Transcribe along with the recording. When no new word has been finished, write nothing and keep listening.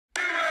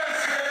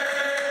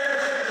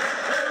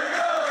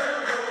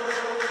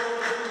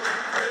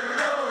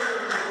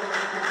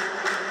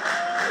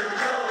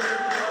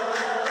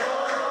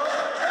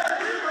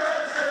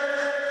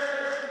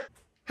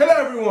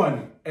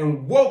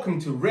welcome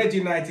to Red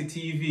United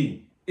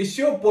TV. It's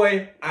your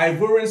boy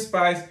Ivorian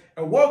Spice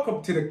and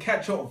welcome to the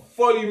Catch Up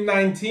Volume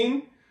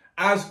 19.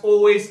 As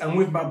always, I'm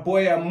with my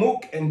boy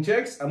Amuk and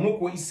Jex. Amuk,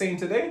 what are you saying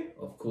today?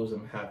 Of course,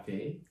 I'm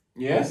happy.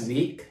 Yes. Good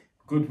week.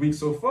 Good week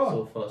so far.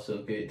 So far, so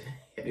good.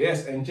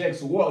 Yes, and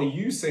Jex, what are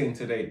you saying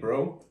today,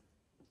 bro?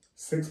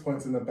 6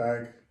 points in the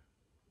bag.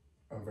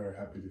 I'm very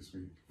happy this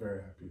week.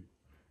 Very happy.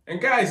 And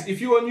guys, if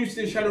you are new to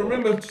the channel,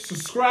 remember to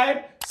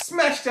subscribe,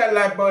 smash that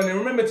like button, and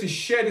remember to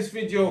share this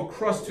video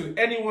across to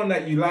anyone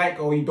that you like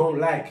or you don't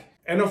like.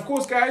 And of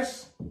course,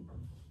 guys,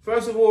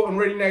 first of all, on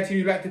Red United,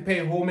 we'd like to pay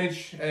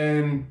homage.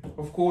 And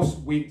of course,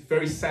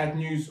 very sad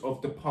news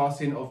of the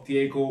passing of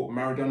Diego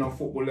Maradona,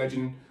 football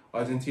legend,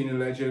 Argentina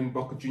legend,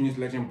 Boca Juniors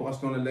legend,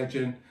 Barcelona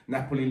legend,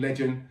 Napoli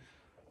legend.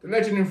 The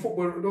legend in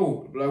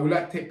football, we'd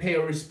like to pay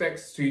our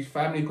respects to his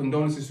family,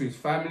 condolences to his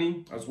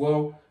family as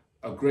well.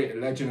 A great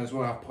legend as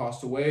well have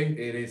passed away.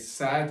 It is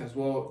sad as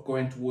well,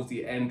 going towards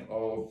the end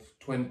of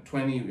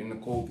 2020 in the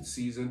COVID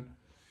season.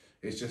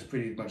 It's just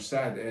pretty much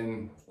sad.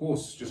 And of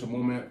course, just a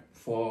moment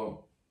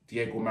for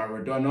Diego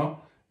Maradona.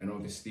 And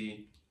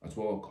obviously, as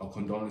well, our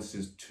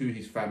condolences to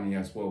his family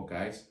as well,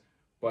 guys.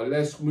 But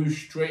let's move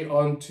straight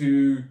on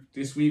to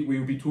this week.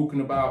 We'll be talking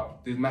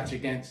about the match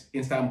against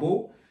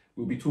Istanbul.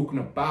 We'll be talking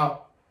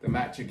about the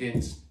match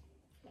against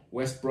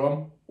West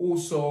Brom.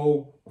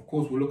 Also, of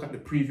course, we'll look at the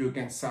preview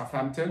against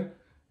Southampton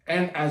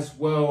and as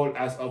well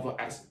as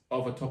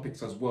other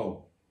topics as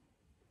well.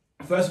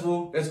 First of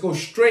all, let's go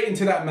straight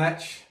into that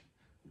match.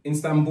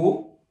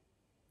 Istanbul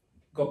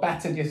got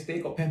battered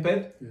yesterday, got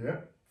peppered.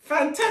 Yeah.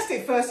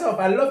 Fantastic first half.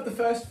 I loved the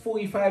first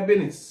 45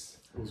 minutes.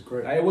 It was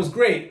great. It was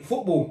great.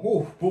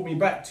 Football brought me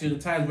back to the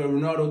times where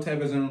Ronaldo,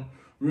 Tevez and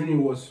Rooney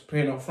was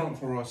playing up front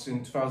for us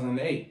in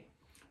 2008.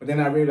 But then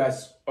I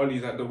realised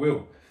Ollie's at the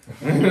wheel.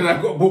 And then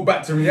I got brought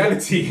back to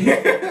reality.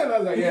 And I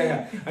was like,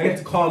 yeah, I need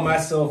to calm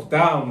myself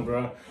down,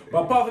 bro.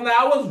 But apart from that,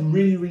 I was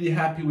really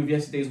happy with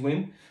yesterday's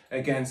win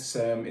against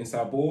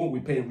Istanbul. We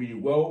played really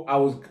well.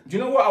 Do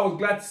you know what? I was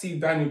glad to see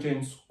Daniel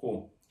James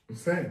score.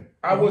 Same.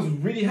 I was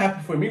really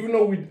happy for him, even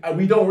though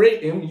we don't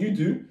rate him. You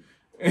do.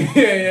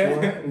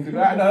 Yeah.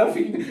 No, I don't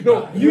think you do.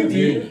 No, you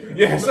do.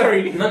 Yeah,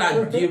 sorry. Not that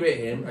I do rate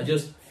him. I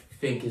just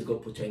think he's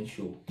got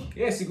potential.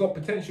 Yes, he got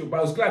potential, but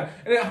I was glad.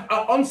 And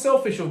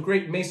unselfish of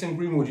great Mason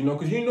Greenwood, you know,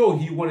 because you know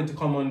he wanted to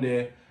come on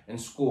there and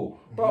score.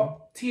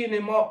 But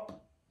teeing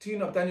up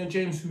Daniel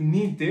James, who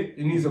needs it,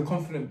 he needs a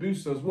confident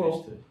booster as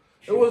well.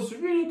 It was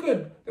really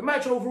good. The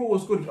match overall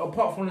was good,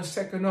 apart from the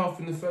second half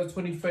in the first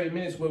 20-30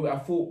 minutes where I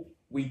thought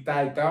we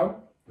died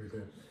down. We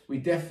did. We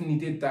definitely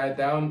did die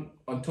down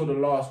until the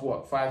last,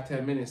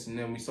 5-10 minutes, and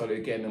then we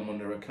started getting them on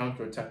the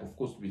counter-attack, of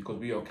course, because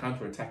we are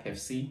counter-attack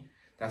FC.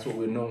 That's what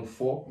we're known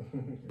for.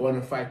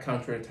 Bonafide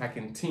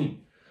counter-attacking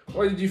team.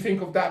 What did you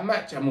think of that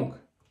match, Amuk?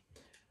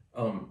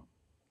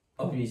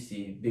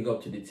 Obviously, big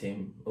up to the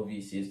team.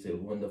 Obviously, it's a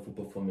wonderful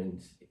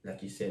performance.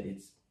 Like you said,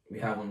 we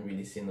haven't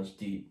really seen us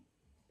do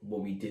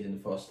what we did in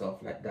the first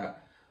half like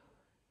that.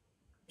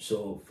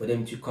 So for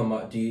them to come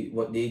out, do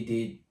what they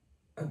did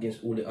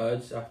against all the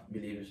odds, I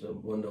believe it's a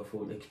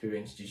wonderful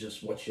experience to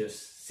just watch us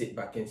sit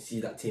back and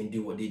see that team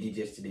do what they did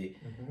yesterday.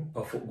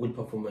 Good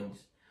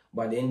performance.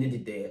 But at the end of the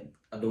day,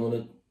 I don't want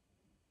to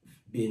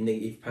be a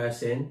negative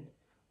person,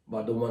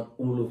 but I don't want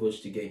all of us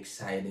to get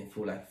excited and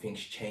feel like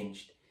things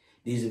changed.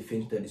 These are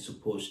things that they're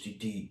supposed to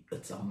do.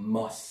 It's a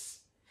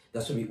must.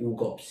 That's why we all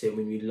got upset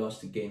when we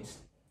lost against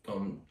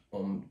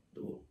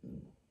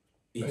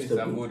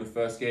Istanbul, the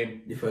first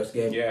game. The first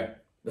game. Yeah.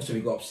 That's why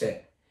we got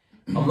upset.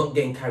 I'm not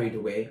getting carried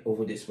away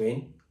over this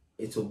win.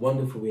 It's a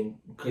wonderful win,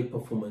 great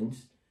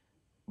performance,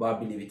 but I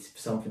believe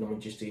it's something that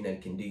Manchester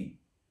United can do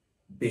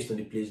based on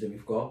the players that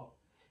we've got,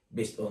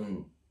 based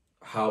on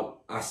how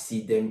I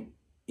see them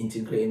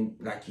integrating,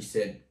 like you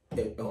said,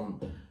 or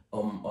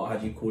how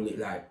do you call it,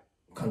 like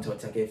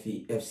counter-attack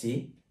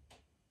FC.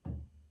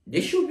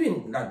 They should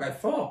win like by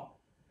far.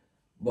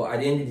 But at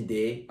the end of the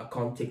day, I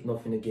can't take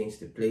nothing against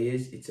the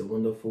players. It's a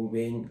wonderful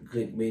win,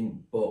 great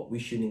win, but we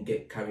shouldn't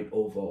get carried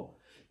over.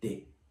 There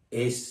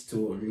is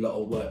still a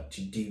lot of work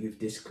to do with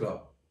this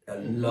club. A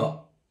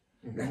lot.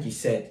 Like you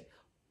said,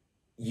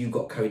 you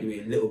got carried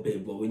away a little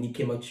bit, but when you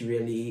came out to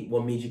reality,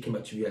 what made you came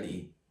out to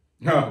reality?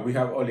 No, we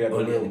have Ollie at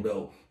the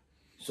belt.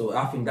 So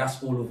I think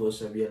that's all of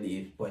us at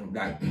reality point.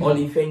 Like,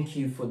 Ollie, thank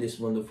you for this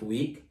wonderful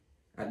week.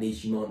 At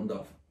least you're not under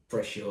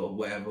pressure or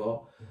whatever.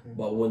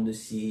 But I want to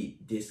see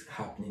this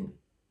happening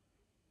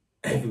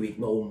every week,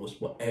 not almost,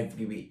 but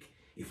every week.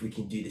 If we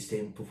can do the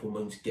same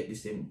performance, get the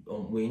same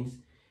wins,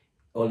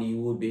 Ollie,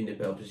 you will be in the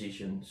better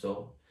position.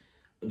 So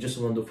just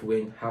a wonderful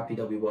win. Happy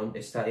that we won.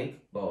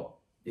 Ecstatic, but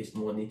there's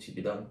more need to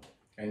be done.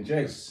 And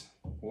Jace,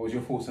 what was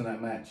your thoughts on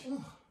that match?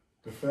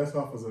 The first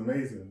half was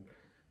amazing.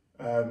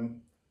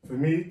 For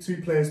me,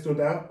 2 players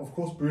stood out. Of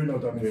course, Bruno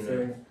done his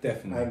thing.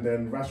 Definitely. And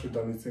then Rashford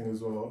done his thing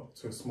as well,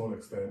 to a small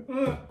extent.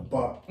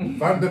 But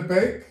Van der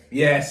Beek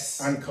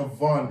yes, and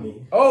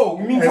Cavani. Oh,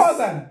 you mean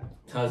Tarzan?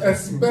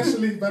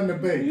 Especially Van der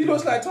Beek. He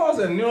looks like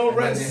Tarzan. You know,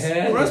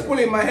 Red's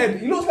pulling my head.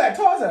 He looks like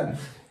Tarzan.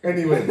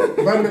 Anyway,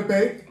 Van der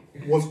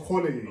Beek was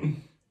quality.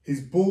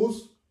 His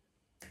balls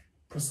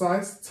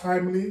precise,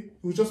 timely.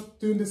 He was just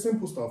doing the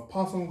simple stuff.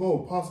 Pass on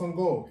goal, pass on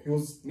goal. He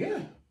was,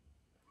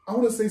 I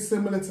wouldn't say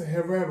similar to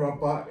Herrera,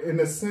 but in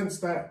the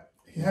sense that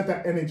he had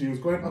that energy. He was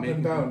going up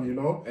and down, you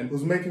know, and he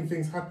was making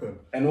things happen.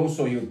 And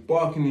also, you're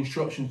barking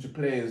instructions to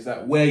players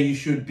that where you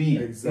should be.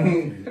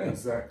 Exactly,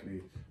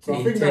 exactly. So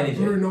I think that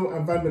Bruno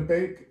and Van der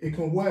Beek, it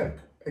can work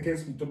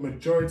against the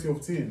majority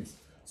of teams.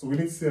 So we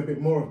need to see a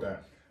bit more of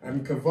that.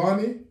 And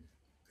Cavani,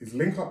 his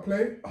link-up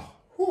play,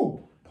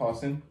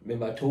 passing.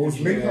 Remember I told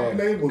you. His link-up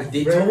play was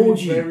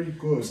very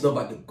good. It's not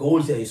about the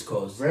goals that he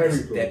scores. Very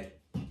it's good. Depth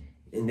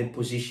in the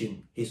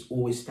position. He's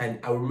always standing.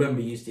 I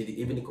remember yesterday,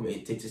 even the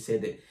commentator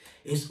said that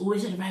he's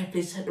always at the right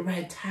place at the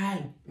right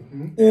time.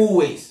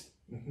 Always.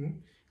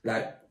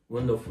 Like,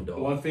 wonderful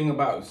though. One thing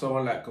about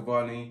someone like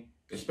Cavani,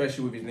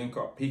 especially with his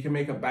link-up, he can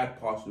make a bad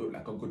pass look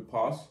like a good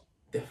pass.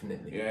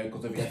 Definitely. Yeah,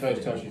 because of his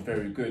first touch is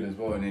very good as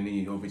well, and then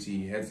he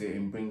obviously heads it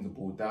and brings the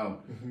ball down.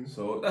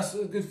 So that's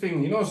a good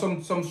thing. You know,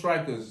 some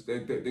strikers they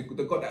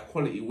got that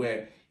quality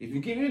where if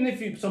you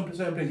give some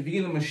certain players, if you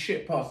give them a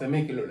shit pass, they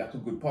make it look like a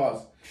good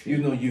pass.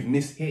 Even though you've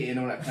missed hit and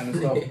all that kind of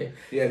stuff.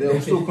 Yeah,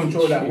 they'll still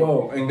control that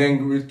well, and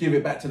then give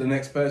it back to the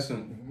next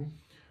person.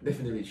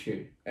 Definitely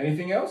true.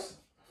 Anything else?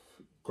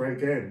 Great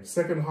game.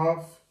 Second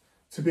half,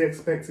 to be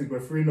expected. We're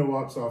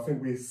 3-0 up, so I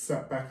think we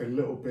sat back a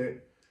little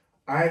bit.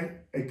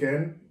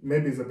 Again,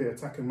 maybe it's a bit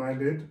attacking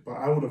minded, but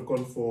I would have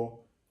gone for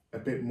a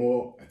bit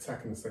more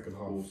attack in the second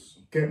half.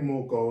 Get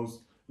more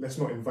goals. Let's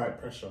not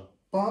invite pressure.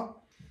 But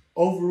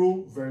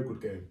overall, very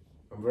good game.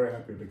 I'm very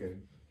happy with the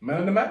game. Man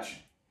of the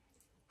match?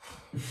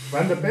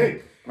 Van der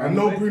Beek. I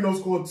know Bruno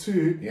scored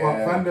 2,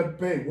 but Van der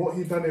Beek, what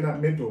he done in that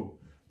middle,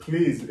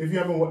 please, if you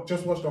haven't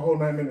just watched the whole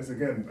 9 minutes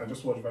again and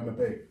just watch Van der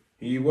Beek.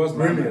 He was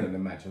man of the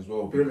match as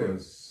well,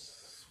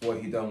 because what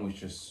he done was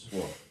just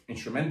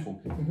instrumental.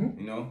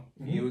 You know,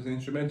 he was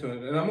instrumental.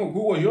 And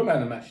who was your man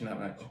of the match in that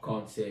match? I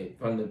can't say.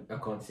 I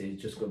can't say.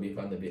 It's just gonna be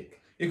Van der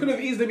Beek. It could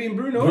have easily been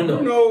Bruno.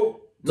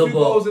 Bruno 2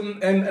 goals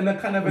and a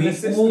kind of an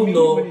assist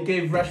when he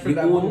gave Rashford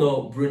that goal. We all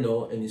know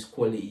Bruno and his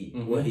quality,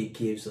 what he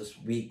gives us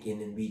week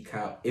in and week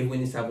out. Even when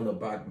he's having a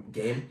bad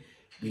game,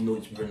 we know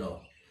it's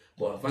Bruno.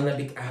 But Van der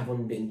Beek, I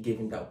haven't been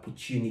given that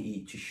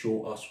opportunity to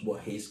show us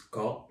what he's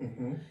got.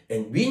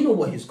 And we know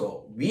what he's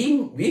got.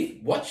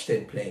 We've watched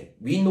him play.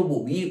 We know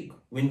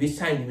when we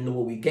signed, we know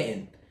what we're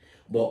getting.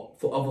 But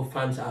for other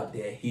fans out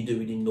there, he don't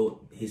really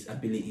know his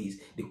abilities,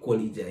 the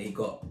quality that he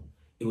got.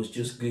 It was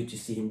just good to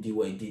see him do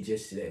what he did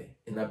yesterday.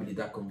 And I believe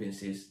that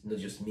convinces not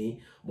just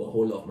me, but a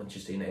whole lot of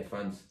Manchester United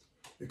fans.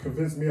 It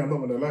convinced me, I'm not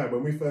going to lie.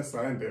 When we first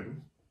signed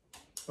him,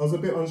 I was a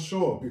bit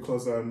unsure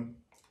because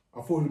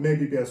I thought he'd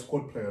maybe be a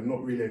squad player,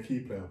 not really a key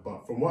player.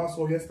 But from what I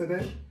saw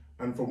yesterday,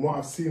 and from what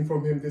I've seen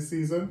from him this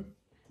season,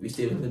 we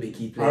still going to be a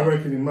key player. I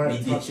reckon he might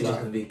touch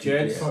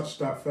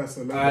that first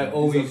 11. I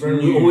always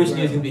knew he was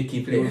going to be a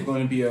key player. He was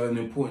going to be an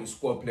important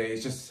squad player.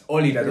 It's just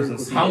Oli that doesn't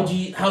see How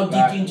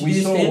did you introduce him?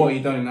 We saw what he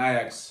done in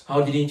Ajax.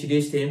 How did you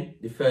introduce him?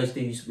 The first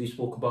day we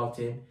spoke about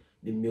him,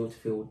 the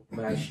midfield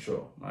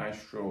maestro.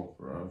 Maestro,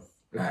 bro.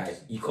 Like,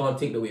 you can't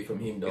take that away from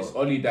him, though. It's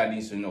Oli that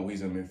needs to know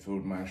he's a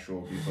midfield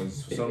maestro,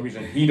 because for some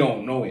reason he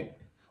don't know it.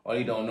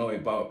 Oli don't know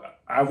it. But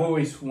I've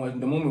always, the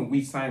moment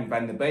we signed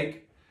Van der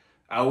Beek,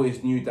 I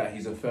always knew that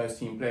he's a first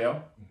team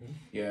player.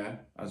 Yeah,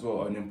 as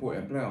well, an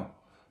important player.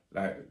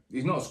 Like,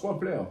 he's not a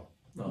squad player.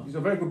 No. He's a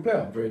very good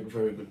player. Very,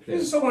 very good player.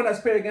 This is someone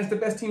that's played against the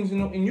best teams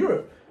in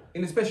Europe,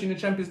 and especially in the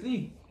Champions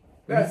League.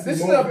 Like, this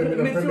is a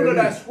midfielder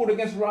that scored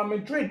against Real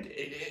Madrid.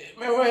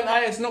 Remember when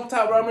Ajax knocked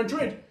out Real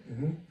Madrid?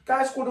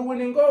 Guy scored a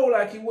winning goal,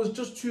 like, it was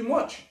just too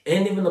much.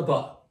 Ain't even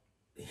about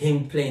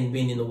him playing,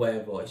 winning or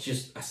whatever. It's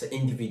just as an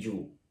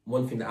individual.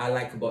 One thing that I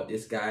like about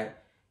this guy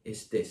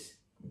is this.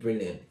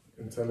 Brilliant.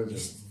 Intelligent.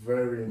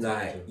 Very intelligent.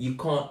 Like, you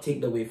can't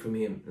take that away from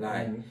him.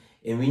 Like,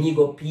 and when you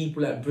got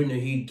people like Bruno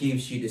who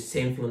gives you the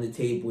same thing on the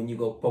table, when you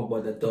got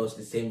Pogba that does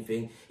the same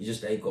thing, it's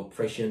just like got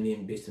pressure on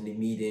him based on the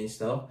media and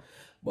stuff.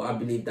 But I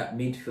believe that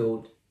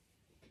midfield,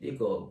 they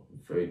got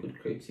very good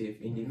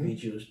creative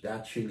individuals that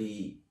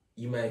actually,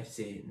 you might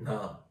say,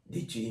 nah,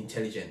 they're too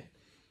intelligent.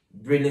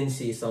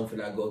 Brilliancy is something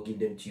I got to give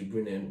them to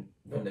Bruno and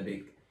Van der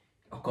Beek.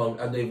 I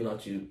don't even know how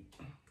to,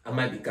 I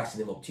might be gassing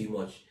them up too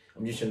much.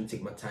 I'm just trying to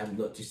take my time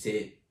not to say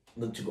it,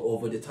 not to go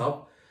over the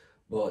top.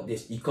 But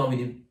this, you can't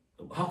really,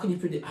 how can you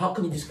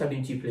describe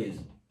them to your players?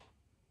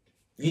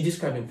 You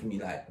describe them for me,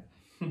 like.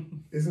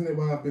 Isn't it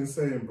what I've been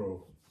saying,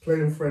 bro?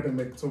 Playing Fred and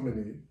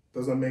McTominay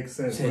doesn't make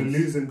sense. We're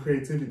losing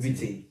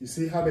creativity. You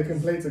see how they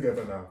can play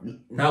together now?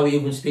 Now we're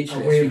even speechless.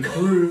 And we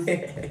improved.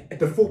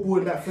 The football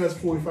in that first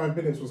 45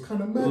 minutes was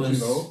kind of mad, you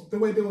know? The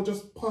way they would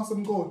just pass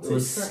and go. It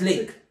was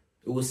slick.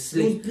 It was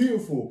slick. It was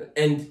beautiful.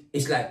 And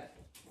it's like,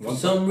 for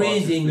some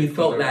reason, we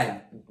felt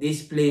like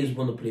these players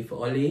want to play for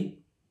Oli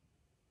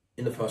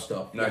in the first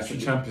half. No, it's the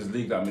Champions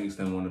League that makes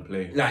them want to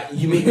play. Like,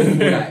 you make them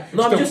feel like...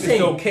 No, I'm just saying,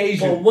 the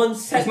occasion. for 1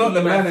 second, it's not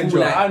the manager.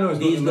 Like, I know it's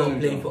he's not the not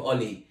manager. playing for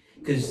Oli.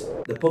 Because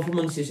the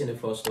performances in the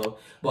first half,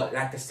 but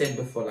like I said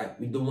before,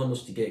 like, I don't want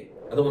us to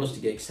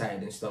get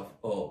excited and stuff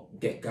or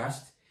get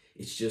gassed.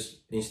 It's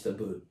just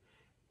instable.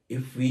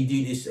 If we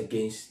do this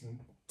against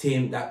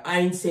team, like I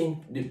ain't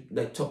saying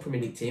the top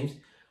Premier League teams.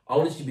 I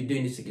want us to be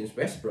doing this against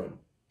West Brom.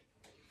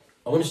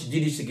 I want us to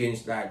do this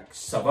against like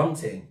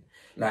Southampton.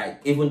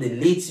 Like even the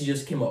Leeds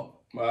just came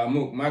up.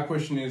 My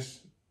question is,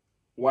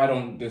 why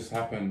don't this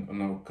happen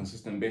on a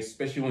consistent basis,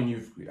 especially when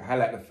you've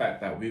highlight the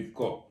fact that we've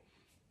got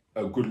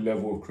a good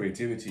level of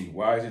creativity?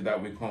 Why is it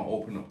that we can't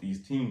open up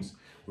these teams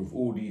with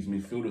all these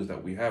midfielders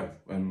that we have,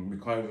 and we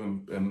can't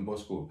even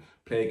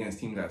play against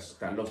teams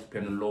that love to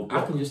play on the low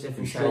block? I can just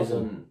emphasize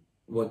on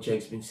what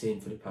Jake's been saying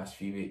for the past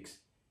few weeks,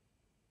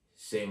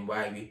 saying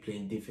why we're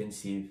playing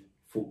defensive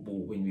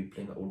football when we're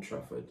playing at Old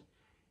Trafford.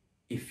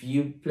 If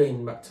you're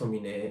playing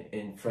McTominay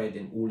and Fred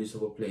and all these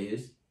other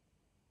players,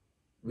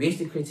 where's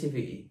the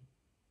creativity?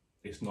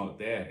 It's not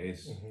there.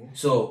 It's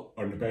so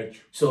on the bench.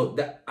 So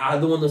that I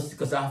don't want to,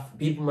 because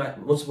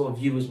most of our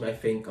viewers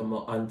might think I'm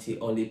an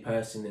anti-Oli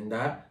person, and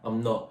that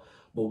I'm not.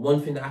 But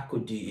one thing that I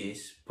could do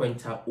is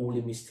point out all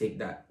the mistake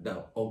that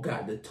Oga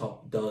at the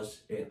top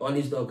does, and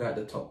Oli's the Oga at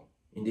the top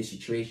in this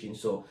situation.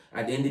 So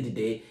at the end of the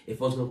day,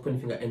 if I was going to point a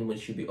finger at anyone,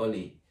 it should be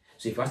Oli.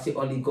 So if I say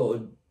Oli got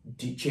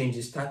to change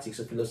his tactics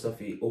or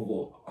philosophy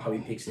over how he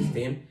picks his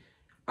team,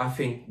 I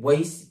think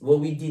what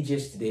we did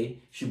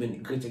yesterday should be a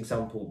great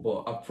example.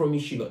 But I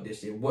promise you lot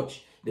this,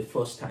 watch the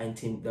first time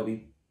team that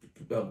we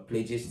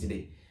played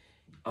yesterday.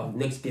 Our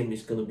next game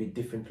is going to be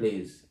different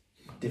players,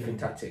 different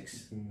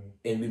tactics,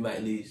 and we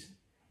might lose,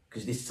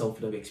 because this is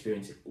something I've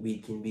experienced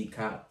week in, week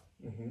out.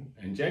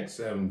 And Jex,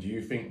 do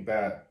you think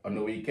that on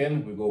the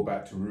weekend we go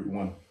back to Route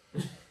 1?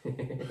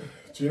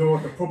 Do you know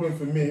what the problem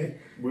for me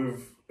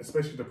with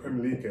especially the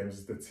Premier League games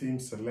is the team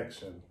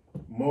selection?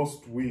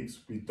 Most weeks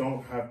we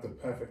don't have the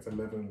perfect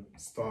 11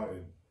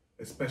 starting,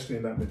 especially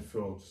in that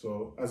midfield.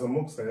 So as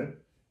Amok said,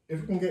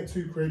 if we can get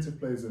 2 creative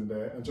players in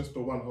there and just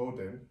the one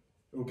holding,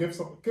 it will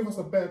give us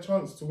a better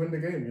chance to win the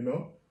game, you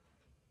know?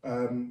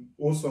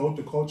 Also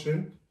the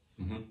coaching,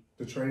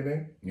 the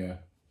training. Yeah.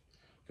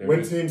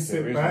 When teams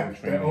sit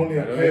back, there only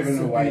I don't appears even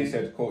know to why be... you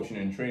said coaching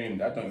and training.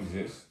 That don't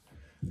exist.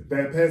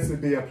 There appears to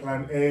be a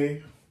plan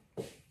A,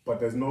 but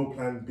there's no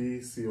plan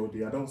B, C or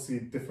D. I don't see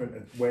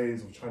different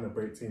ways of trying to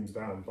break teams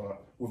down,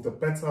 but with the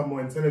better,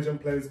 more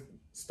intelligent players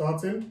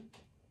starting,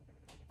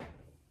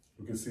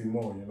 we can see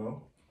more, you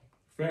know?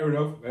 Fair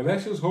enough. And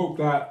let's just hope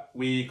that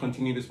we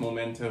continue this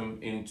momentum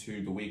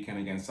into the weekend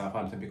against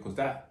Southampton, because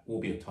that will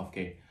be a tough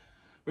game.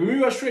 We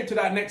move straight to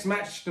that next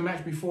match, the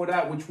match before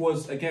that, which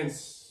was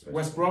against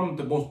West Brom,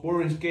 the most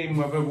boring game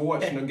I've ever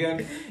watched. And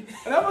again,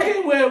 another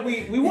game where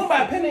we won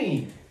by a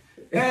penalty.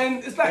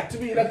 And it's like, to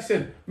me, like I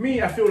said,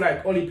 I feel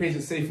like Oli plays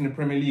it safe in the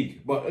Premier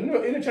League. But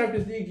in the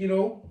Champions League, you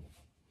know,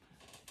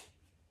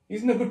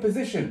 he's in a good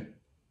position.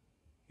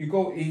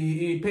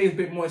 He plays a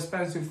bit more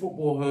expansive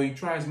football, or he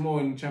tries more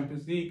in the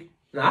Champions League.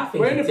 No, I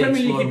think where in the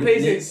Premier League, he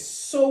plays it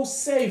so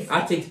safe.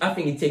 I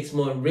think he takes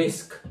more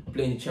risk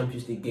playing the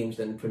Champions League games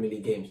than the Premier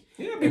League games.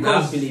 Yeah, and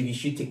I believe he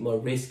should take more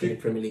risk in the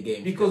Premier League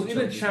games. Because in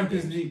the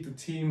Champions League, the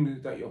team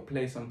that you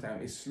play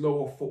sometimes is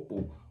slower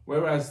football.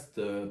 Whereas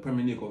the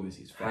Premier League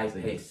obviously is fast,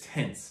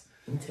 intense.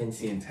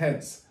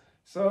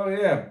 So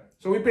yeah,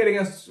 so we played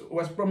against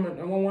West Brom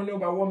and won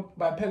 1-0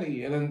 by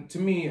penalty. And then to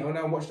me, when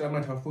I watched that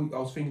match, I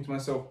was thinking to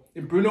myself,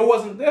 if Bruno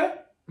wasn't there,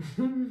 it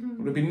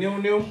would have been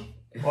 0-0,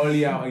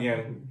 Oli out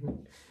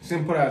again.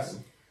 Simple as.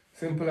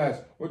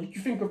 What did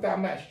you think of that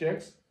match,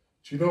 Jex?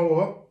 Do you know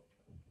what?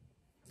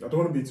 I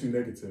don't want to be too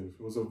negative.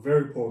 It was a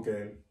very poor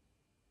game.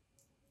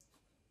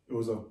 It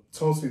was a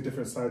totally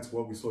different side to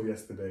what we saw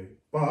yesterday.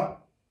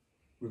 But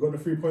we got the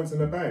 3 points in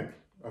the bag.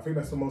 I think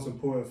that's the most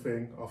important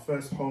thing. Our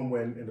first home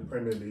win in the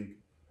Premier League.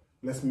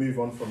 Let's move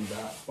on from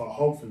that. But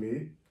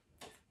hopefully,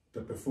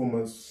 the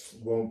performance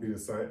won't be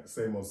the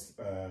same as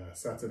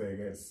Saturday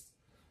against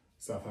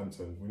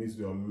Southampton. We need to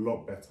do a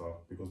lot better,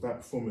 because that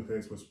performance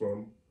against West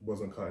Brom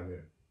wasn't cutting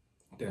it.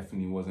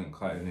 Definitely wasn't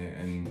cutting it,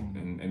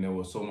 and there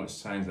was so much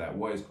signs like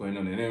what is going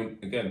on. And then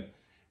again,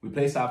 we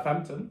play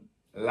Southampton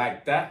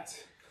like that.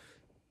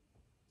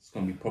 It's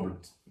gonna be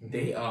problems.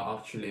 They are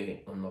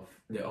actually on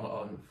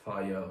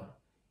fire.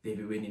 They've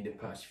been winning the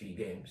past 3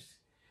 games.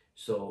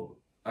 So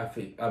I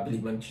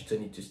believe Manchester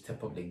need to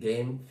step up the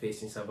game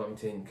facing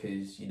Southampton,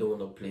 because you don't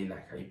want to play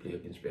like how you play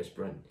against West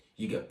Brom.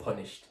 You get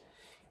punished.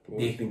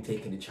 They've been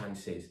taking the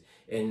chances.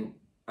 And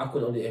I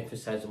could only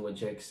emphasize on what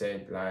Jake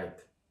said, like,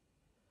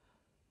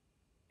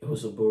 it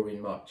was a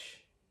boring match.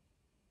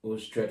 It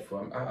was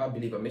dreadful. I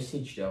believe I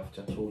messaged you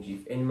after I told you,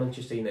 if any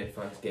Manchester United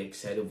fans get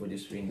excited over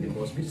this win, there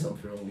must be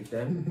something wrong with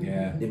them.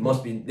 Yeah. There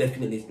must be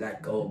definitely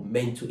like a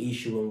mental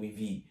issue wrong with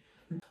you.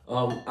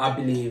 I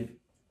believe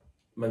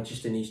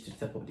Manchester needs to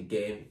step up the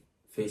game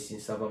facing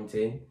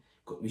Southampton.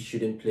 We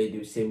shouldn't play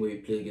the same way we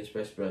played against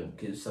West Brom,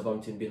 because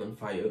Southampton been on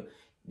fire.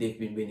 They've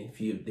been winning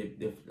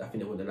I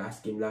think they won the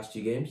last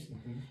 2 games,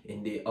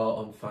 and they are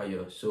on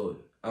fire. So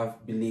I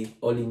believe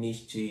Oli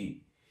needs to,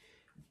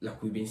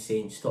 like we've been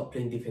saying, stop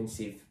playing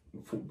defensive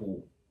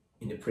football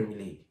in the Premier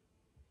League.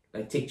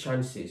 Like, take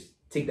chances,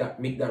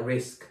 make that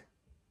risk.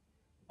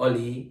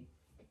 Oli,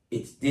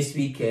 it's this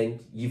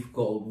weekend. You've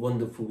got a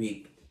wonderful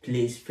week.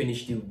 Please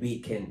finish the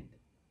weekend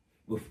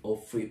with a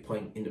 3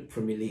 point in the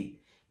Premier League.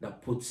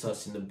 that puts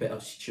us in a better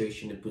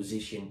situation, a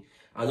position.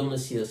 I don't want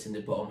to see us in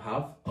the bottom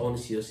half. I want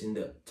to see us in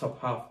the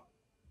top half.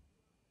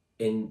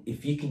 And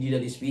if you can do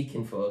that this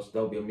weekend for us,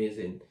 that would be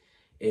amazing.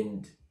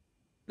 And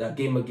that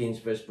game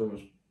against West Brom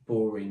was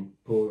boring.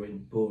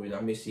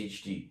 I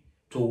messaged you,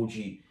 told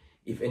you,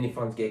 if any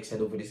fans get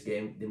excited over this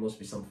game, there must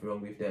be something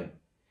wrong with them.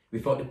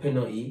 Without the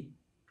penalty,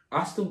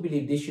 I still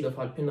believe they should have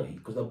had penalty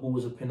because that ball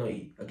was a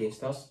penalty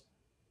against us.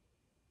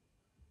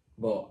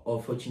 But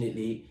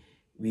unfortunately,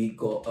 we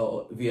got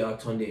VAR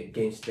turned it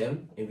against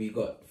them, and we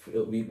got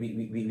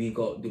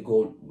the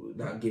goal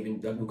that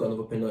we got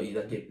another penalty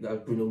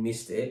that Bruno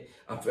missed it.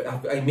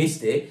 I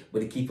missed it,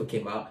 but the keeper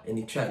came out and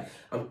he tried.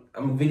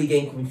 I'm really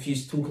getting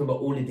confused talking about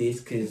all of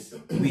this because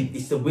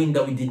it's the win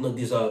that we did not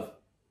deserve.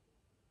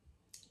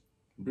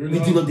 We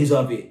did not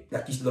deserve it.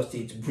 Like you lost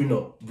it to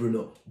Bruno.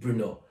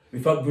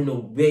 Without Bruno,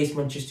 where is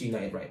Manchester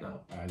United right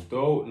now? I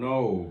don't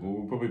know, but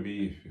we'll probably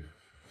be.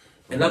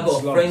 And I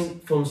got a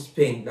friend from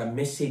Spain that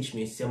messaged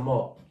me, said,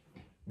 Mark,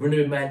 Bruno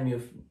remind me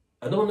of,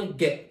 I don't want to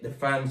get the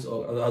fans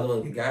or I don't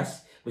want to get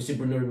gas, but see,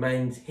 Bruno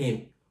reminds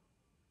him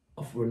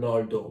of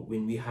Ronaldo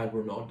when we had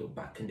Ronaldo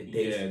back in the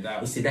days. Yeah,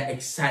 he said that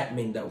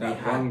excitement that we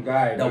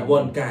had.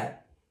 One guy.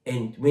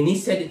 And when he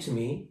said it to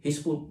me, he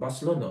spoke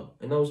Barcelona.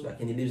 And I was like,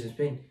 and he lives in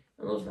Spain.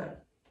 And I was like,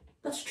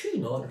 that's true,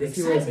 no? The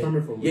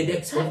excitement. Yeah, the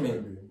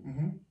excitement.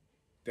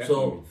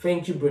 So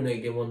thank you, Bruno,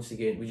 again, once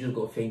again. We just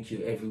got to thank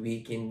you every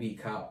week in,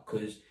 week out,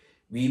 because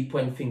we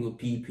point finger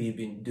people who've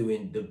been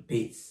doing the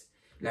bits,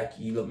 like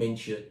you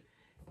mentioned.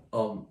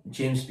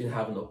 James been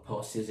having a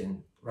past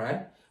season,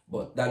 right?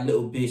 But that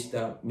little boost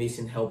that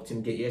Mason helped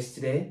him get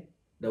yesterday,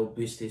 that will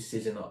boost his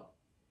season up.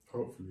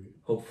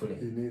 Hopefully.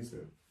 He needs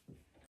it.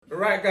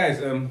 Right,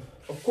 guys.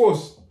 Of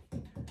course,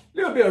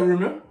 little bit of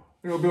rumor.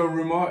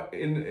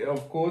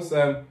 Of course,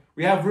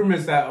 we have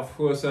rumors that, of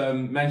course,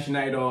 Manchester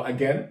United are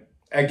again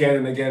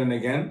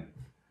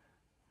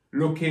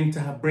looking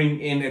to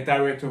bring in a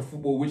director of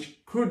football,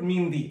 which could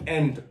mean the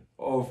end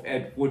of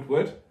Ed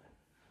Woodward.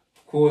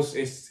 Of course,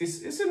 it's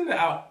in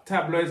the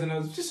tabloids and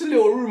it's just a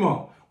little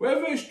rumor.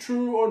 Whether it's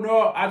true or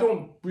not, I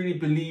don't really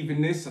believe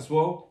in this as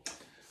well,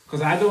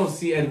 because I don't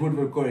see Ed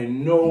Woodward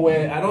going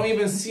nowhere. I don't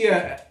even see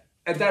a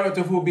director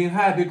of football being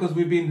hired, because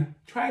we've been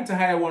trying to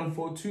hire one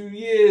for 2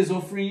 years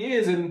or 3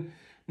 years and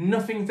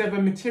nothing's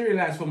ever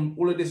materialized from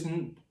all of this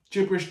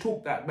gibberish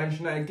talk that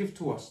Manchester United give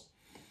to us.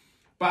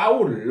 But I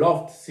would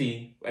love to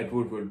see Ed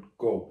Woodward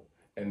go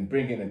and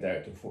bring in a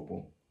director of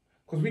football,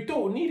 because we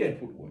don't need Ed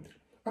Woodward.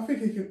 I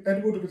think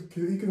Ed Woodward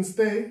can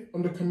stay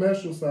on the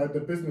commercial side, the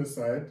business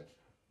side,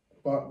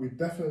 but we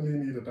definitely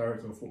need a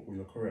director of football.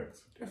 You're correct.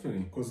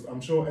 Definitely. Because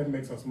I'm sure Ed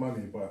makes us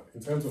money, but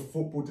in terms of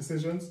football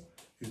decisions,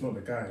 he's not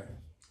the guy.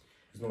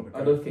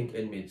 I don't think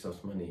Ed makes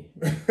us money.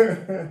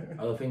 I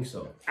don't think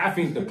so. I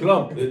think the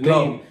club,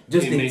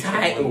 just the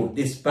title,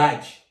 this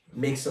badge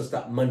makes us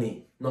that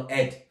money, not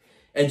Ed.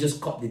 Ed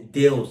just cut the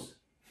deals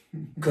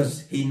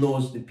because he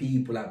knows the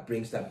people that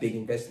brings that big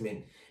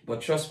investment.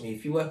 But trust me,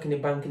 if you work in the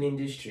banking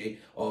industry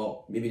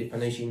or maybe the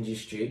financial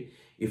industry,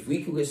 if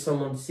we could get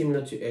someone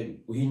similar to Ed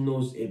who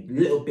knows a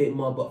little bit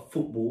more about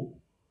football,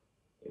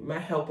 it might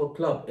help a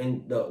club.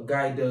 And the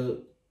guy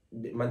the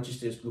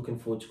Manchester is looking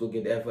forward to go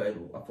get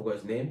Everton, I forgot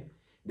his name.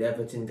 The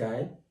Everton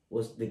guy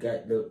was the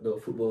guy,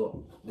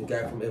 the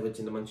guy from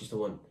Everton, the Manchester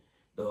one.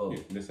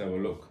 Let's have a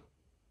look.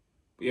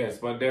 Yes,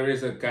 but there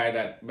is a guy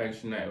that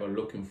Manchester United were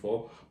looking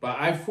for. But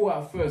I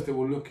thought at first they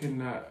were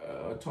looking at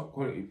a top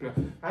quality player.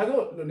 I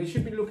thought they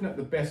should be looking at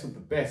the best of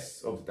the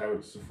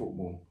directors of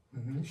football.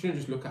 They shouldn't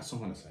just look at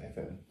someone that's like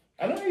Everton.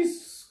 I know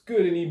he's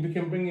good and he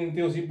can bring in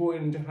deals. He brought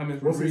in James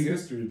Rodriguez. What's his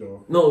history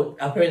though? No,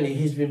 apparently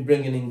he's been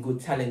bringing in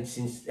good talent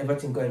since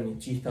Everton got him in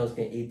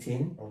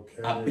 2018.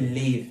 Okay. I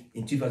believe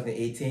in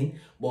 2018.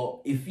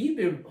 But if you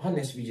be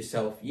honest with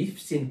yourself, you've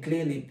seen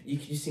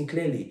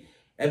clearly.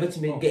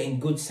 Everton been getting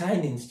good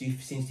signings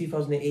since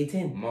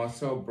 2018.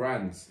 Marcel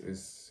Brands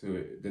is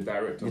the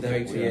director. The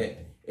director, yeah.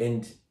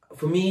 And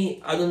for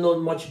me, I don't know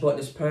much about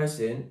this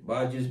person, but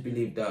I just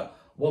believe that.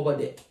 What about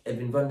the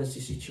Evan van der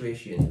Sar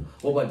situation?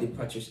 What about the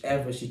Patrice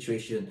Evra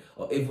situation?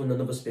 Or even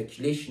another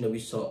speculation that we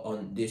saw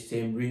on this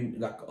same room,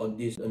 like on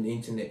the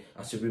internet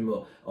as a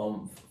rumor,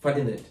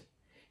 Ferdinand.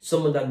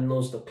 Someone that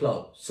knows the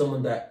club,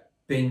 someone that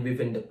been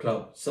within the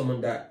club,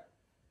 someone that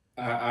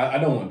I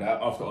don't want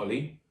that after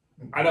Oli.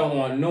 I don't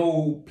want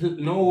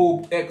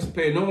no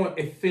ex-player, no one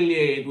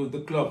affiliated with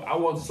the club. I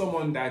want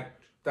someone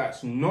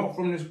that's not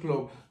from this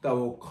club that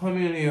will come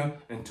in here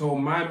and tell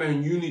my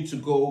man, you need to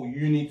go.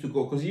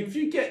 Because if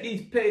you get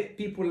these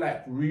people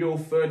like Rio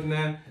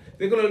Ferdinand,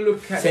 they're going to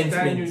look at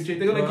Daniel J.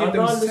 They're going to give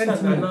them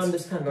sentiment. I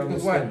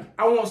understand.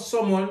 I want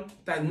someone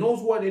that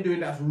knows what they're doing,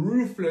 that's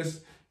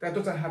ruthless, that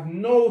doesn't have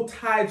no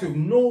ties with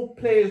no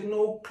players,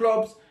 no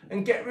clubs,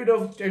 and get rid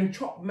of and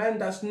chop man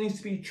that needs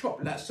to be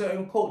chopped, like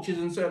certain coaches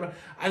and certain.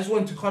 I just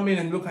want to come in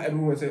and look at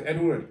everyone and say,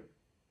 Edward,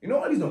 you know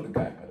what? He's not the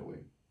guy, by the way.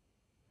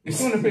 If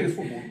you want to play this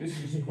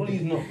football,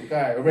 he's not the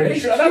guy already.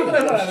 It's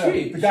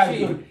true. The guy's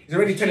good. He's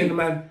already telling the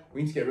man,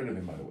 we need to get rid of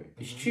him, by the way.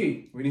 It's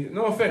true. We need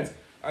no offense.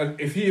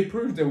 if he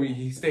approves, then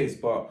he stays.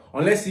 But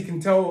unless he can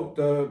tell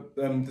the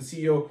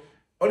CEO,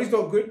 Ollie's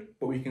not good,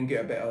 but we can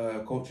get a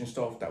better coaching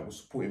staff that will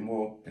support him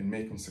more and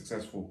make him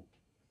successful.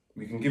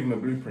 We can give him a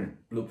blueprint.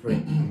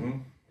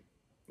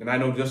 And I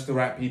know just the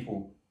right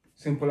people.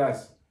 Simple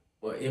as.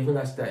 Well, even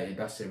as that,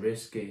 that's a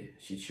risky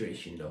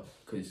situation though,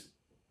 because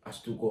I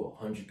still got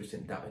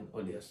 100% doubt in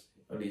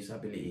Ollie's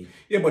ability.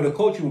 Yeah, but the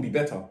coaching will be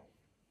better.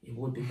 It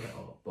would be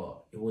better,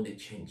 but it wouldn't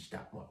change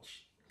that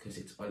much because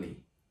it's Ollie.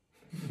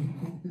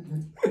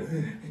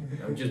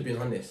 I'm just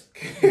being honest.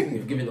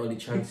 We've given Ollie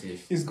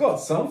chances. He's got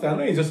something. I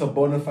know he's just a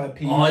bona fide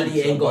PE.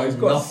 Ollie ain't got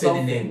nothing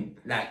in him.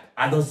 Like,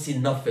 I don't see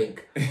nothing.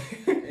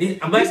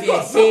 I might be a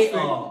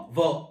hater,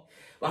 but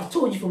I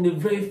told you from the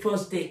very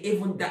first day,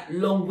 even that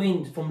long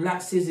win from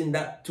last season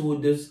that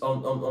told us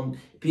on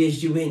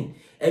PSG win,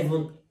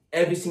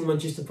 every single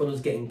Manchester fan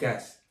was getting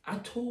gas. I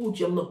told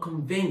you I'm not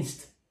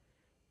convinced.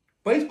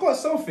 But he's got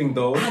something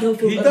though. I don't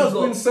think he does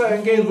win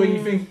certain games when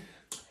you think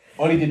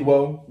Ollie did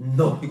well.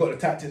 No. He got the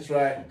tactics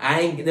right.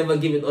 I ain't never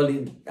given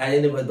Ollie, I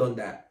ain't never done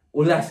that.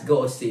 All I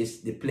gotta say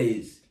is the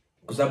players.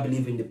 Because I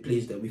believe in the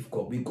players that we've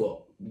got. We've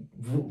got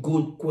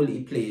good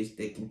quality players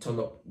that can turn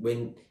up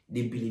when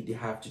they believe they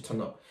have to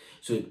turn up.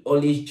 So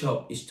Ollie's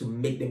job is to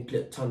make them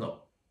play turn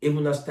up.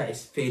 Even as that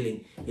is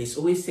failing, he's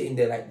always sitting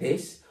there like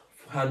this,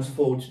 hands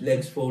fold,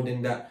 legs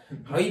folding that.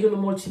 How are you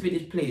gonna motivate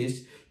these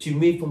players to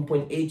move from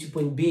point A to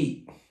point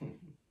B?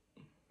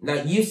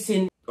 Now you've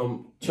seen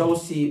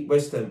Chelsea,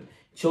 West Ham.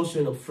 Chelsea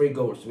went up 3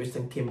 goals. West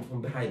Ham came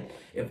from behind.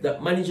 If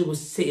that manager was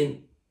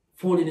sitting,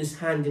 folding his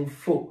hand and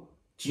foot,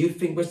 do you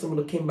think West Ham would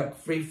have came back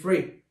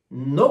 3-3?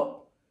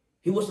 Nope.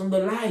 He was on the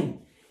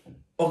line,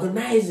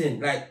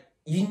 organising. Like,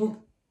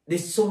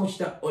 there's so much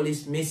that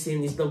Ollie's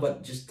missing. It's not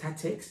about just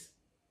tactics.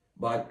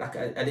 But like,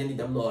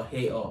 I'm not a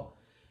hater.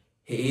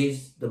 He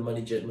is the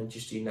manager at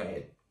Manchester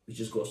United. We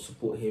just got to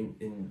support him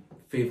in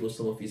favour of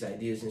some of his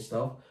ideas and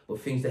stuff.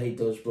 But things that he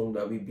does wrong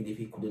that we believe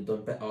he could have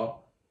done better,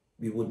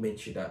 we would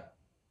mention that.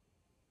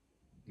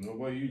 What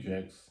about you,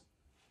 Jax?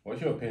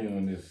 What's your opinion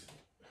on this?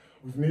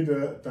 We've needed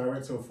a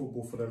director of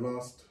football for the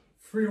last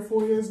 3 or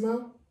 4 years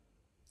now.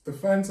 The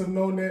fans have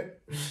known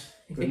it.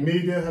 The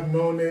media have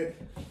known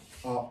it.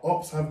 Our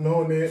ops have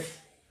known it.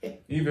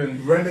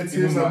 Even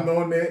relatives have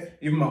known it.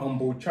 Even my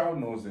unborn child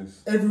knows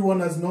this. Everyone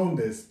has known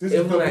this. This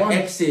even is the like one.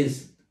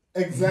 Exes.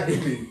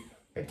 Exactly.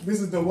 This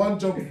is the one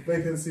job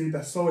vacancy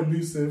that's so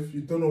elusive.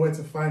 You don't know where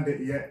to find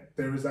it yet.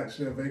 There is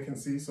actually a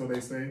vacancy, so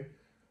they say.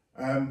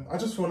 I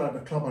just feel like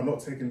the club are not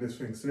taking this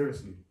thing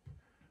seriously,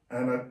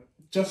 and it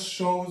just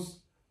shows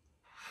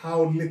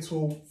how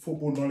little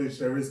football knowledge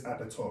there is at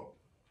the top.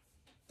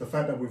 The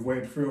fact that we've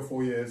waited 3 or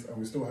 4 years and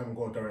we still haven't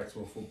got a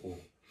director of football.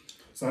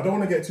 So I don't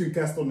want to get too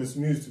gassed on this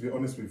news, to be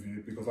honest with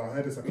you, because I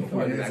heard this a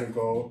couple of years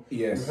ago.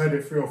 Yes. We've heard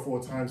it 3 or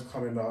 4 times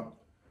coming up.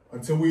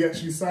 Until we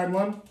actually sign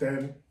one,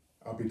 then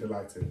I'll be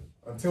delighted.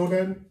 Until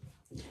then,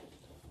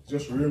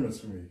 just rumours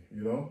for me,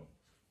 you know?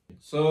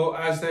 So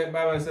as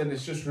Baba said,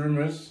 it's just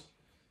rumours.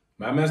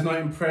 My man's not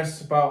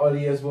impressed about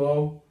Ollie as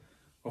well,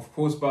 of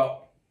course,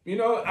 but you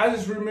know, as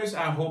it's rumours,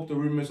 I hope the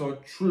rumours are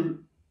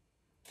true,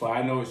 but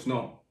I know it's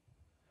not.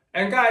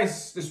 And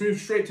guys, let's move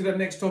straight to the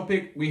next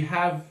topic. We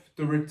have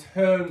the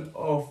return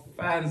of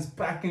fans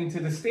back into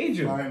the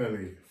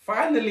stadium.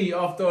 Finally,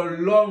 after a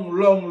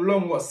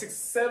long, what,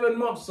 6-7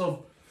 months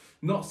of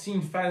not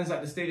seeing fans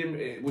at the stadium,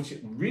 which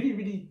it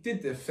really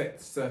did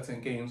affect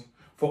certain games.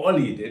 For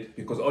Ollie, it did,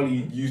 because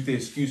Ollie used the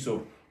excuse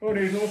of, oh,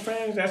 there's no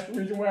fans, that's the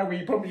reason why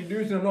we probably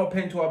losing and not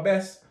playing to our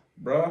best.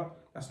 Bruh,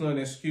 that's not an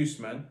excuse,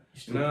 man.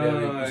 He's still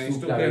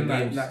playing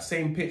that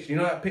same pitch. You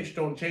know, that pitch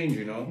don't change,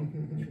 you know?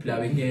 You play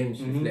with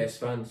games with less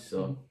fans,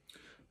 so...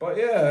 But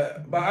yeah,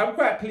 but I'm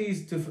quite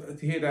pleased to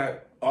hear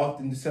that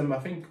after December, I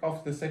think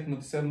after the 2nd of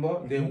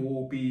December, they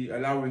will be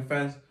allowing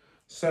fans.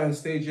 Certain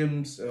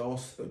stadiums,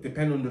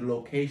 depending on the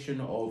location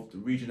of the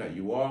region that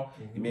you are,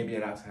 you may be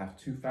allowed to have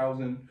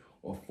 2,000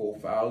 or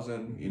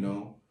 4,000, you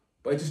know.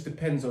 But it just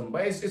depends on.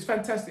 But it's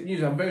fantastic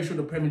news. I'm very sure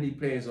the Premier League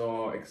players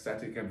are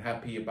ecstatic and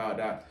happy about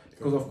that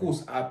because, of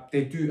course,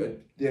 they do.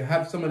 They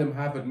have some of them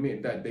have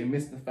admitted that they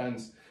miss the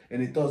fans,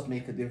 and it does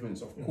make a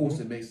difference. Of course,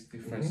 it makes a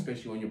difference,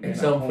 especially when you're playing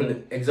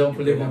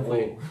Example,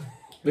 Liverpool.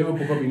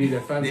 Liverpool probably need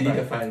their fans. They need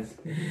their fans.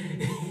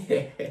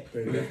 They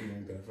definitely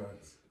need their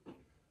fans.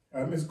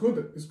 It's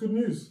good. It's good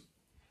news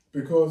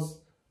because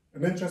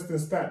an interesting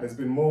stat. There's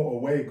been more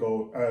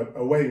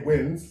away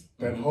wins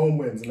than home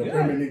wins in the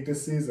Premier League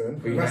this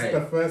season. And that's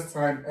the first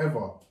time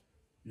ever.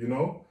 You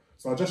know,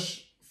 so I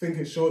just think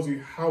it shows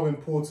you how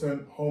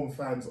important home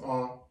fans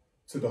are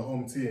to the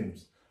home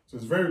teams. So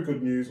it's very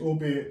good news,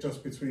 albeit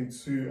just between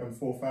 2,000 and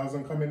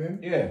 4,000 coming in.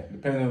 Yeah,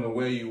 depending on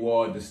where you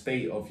are, the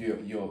state of your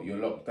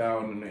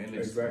lockdown and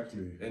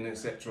exactly, and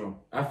etc.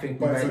 I think,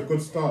 but it's a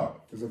good start.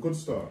 It's a good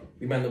start.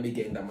 We might not be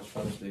getting that much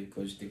fans though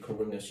because the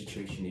corona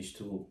situation is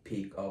to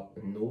pick up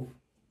in North.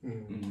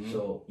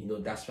 So you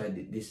know that's why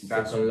this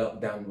second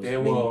lockdown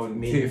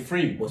was tier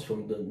 3 was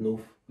from the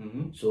North.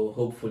 So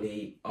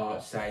hopefully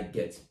our side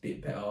gets a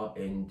bit better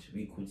and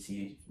we could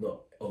see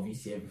not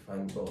obviously every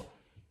fan, but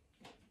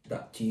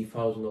that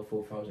 2,000 or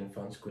 4,000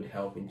 fans could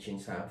help in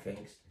change certain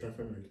things.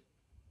 Definitely.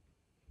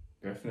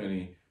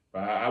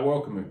 But I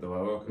welcome it though.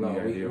 I welcome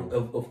the idea.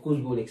 Of course,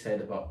 we're all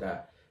excited about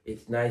that.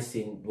 It's nice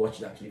seeing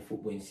watching actually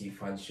football and see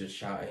fans just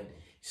shouting,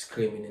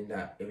 screaming, and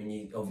that. I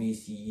mean,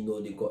 obviously, you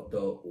know, they got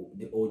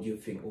the audio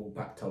thing all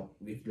backed up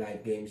with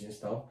live games and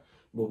stuff.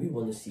 But we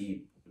want to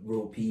see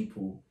real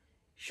people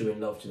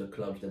showing love to the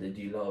clubs that they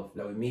do love.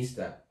 Like, we miss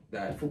that.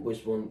 That football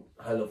is one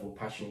hell of a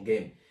passion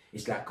game.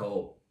 It's like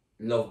a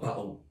love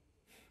battle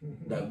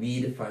that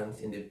we, the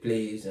fans and the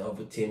players and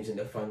other teams and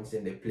the fans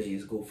and the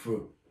players go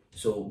through.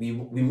 So we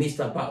missed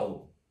that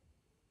battle.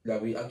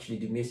 Like, we actually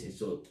do miss it.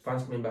 So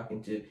fans coming back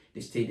into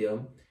the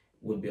stadium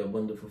would be a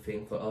wonderful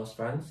thing for us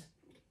fans.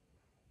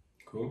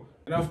 Cool.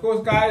 And of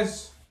course,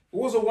 guys, it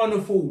was a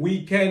wonderful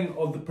weekend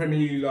of the Premier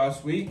League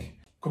last week.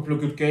 Couple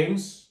of good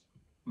games.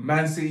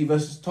 Man City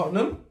versus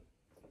Tottenham.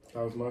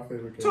 That was my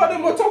favourite game.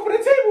 Tottenham were top of the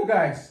table,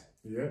 guys.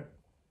 Yeah.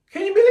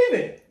 Can you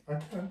believe it? I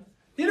can.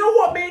 You know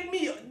what made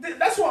me...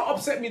 That's what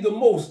upset me the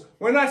most.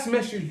 When I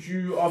messaged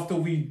you after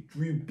we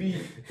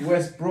beat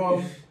West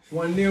Brom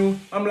 1-0,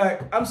 I'm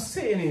like, I'm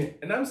sitting here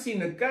and I'm seeing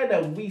the guy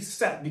that we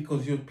sacked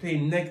because you're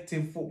playing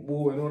negative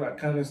football and all that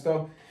kind of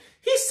stuff.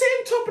 He's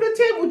sitting top of the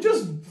table,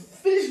 just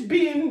finished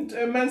beating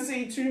Man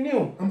City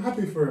 2-0. I'm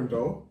happy for him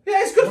though.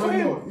 Yeah, it's good Why for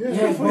him. not? Yeah, It's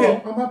good for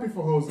him. I'm happy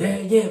for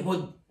Jose. Yeah,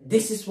 but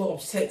this is what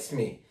upsets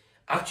me.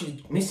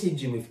 Actually,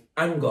 messaging with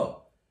anger.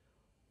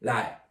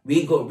 Like,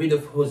 we got rid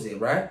of Jose,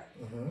 right?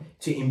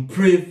 To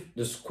improve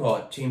the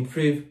squad, to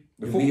improve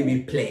the way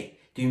we play,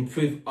 to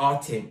improve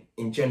our team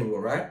in general,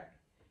 right?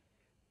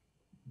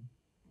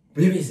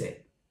 Where is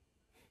it?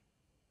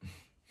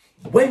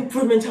 What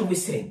improvement have we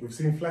seen? We've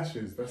seen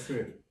flashes, that's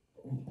it.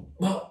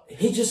 Well,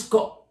 he just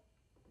got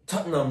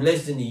Tottenham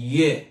less than a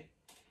year.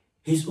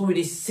 He's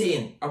already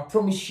saying, I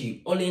promise you,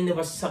 Ole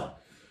never sat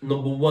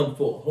 #1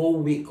 for a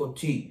whole week or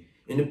two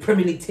in the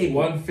Premier League table.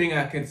 One thing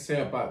I can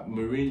say about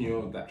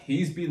Mourinho, that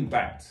he's been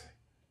backed.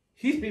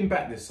 He's been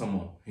back this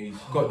summer. He's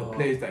got the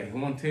players that he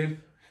wanted.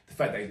 The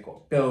fact that he's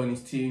got Bell in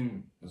his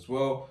team as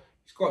well.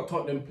 He's got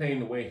Tottenham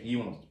playing the way he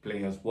wants to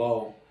play as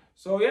well.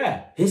 So,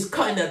 yeah. He's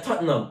cutting at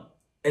Tottenham.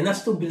 And I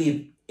still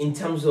believe, in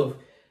terms of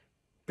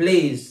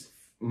players,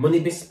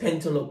 money being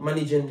spent on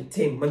managing the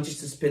team,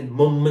 Manchester spent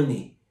more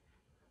money.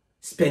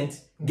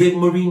 Gave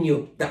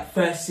Mourinho that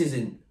first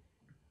season.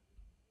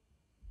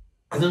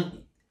 I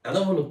don't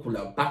want to call it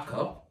a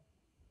backup.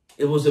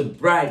 It was a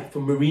bribe for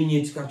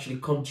Mourinho to actually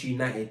come to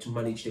United to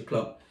manage the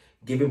club.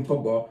 Give him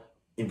Pogba,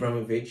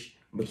 Ibrahimovic,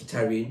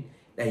 Mkhitaryan.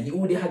 And he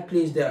already had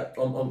players that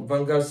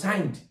Van Gaal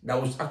signed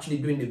that was actually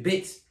doing the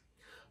bits.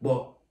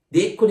 But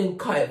they couldn't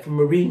cut it from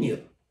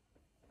Mourinho.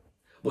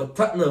 But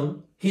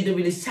Tottenham, he didn't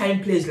really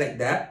sign players like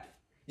that.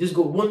 Just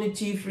got 1,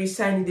 2, 3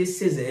 signing this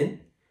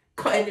season.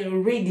 Cutting it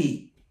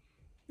already.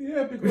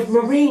 Yeah, because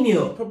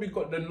Mourinho. he probably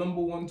got the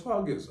 #1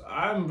 targets.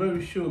 I'm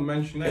very sure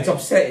Manchester United... It's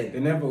upsetting. They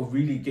never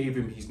really gave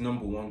him his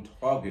 #1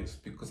 targets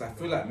because I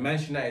feel like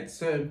Manchester United,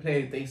 certain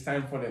players, they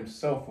signed for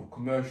themselves for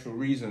commercial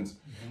reasons.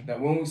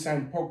 Like when we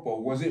signed Pogba,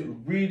 was it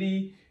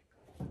really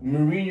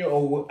Mourinho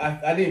or...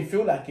 I didn't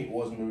feel like it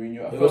was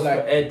Mourinho. I felt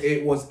like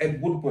it was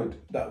Ed Woodward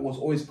that was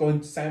always going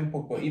to sign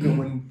Pogba. Even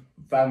when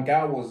Van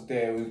Gaal was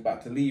there, he was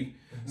about to leave.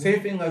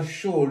 Same thing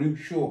as Luke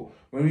Shaw.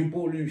 When we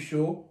bought Luke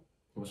Shaw,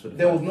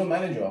 there was no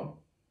manager.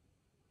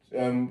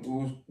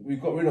 We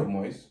got rid of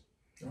Moyes.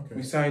 Okay.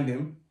 We signed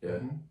him.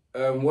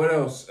 Yeah. What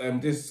else?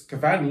 This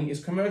Cavani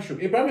is commercial.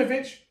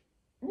 Ibrahimovic.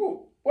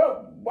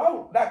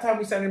 Well, that time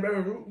we signed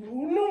Ibrahimovic,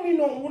 we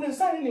normally wouldn't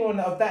sign anyone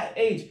of that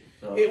age.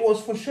 No. It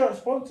was for shirt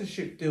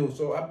sponsorship deal.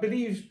 So I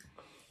believe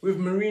with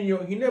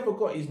Mourinho, he never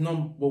got his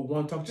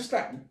 #1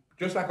 target.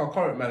 Just like our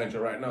current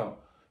manager right now,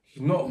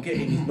 he's not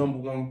getting his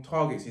 #1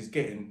 targets. He's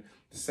getting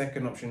the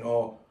second option.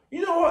 Or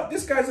you know what,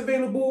 this guy's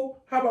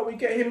available. How about we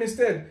get him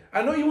instead?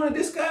 I know you wanted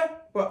this guy,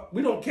 but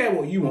we don't care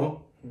what you want.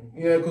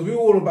 Yeah, because we're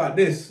all about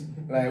this.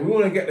 Like, we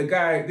want to get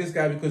this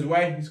guy, because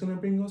why? He's going to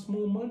bring us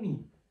more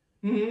money.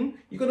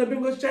 You're going to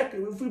bring us Jack.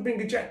 If we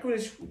bring a Jack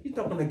Grealish, he's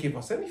not going to give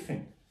us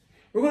anything.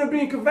 We're going to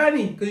bring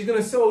Cavani because he's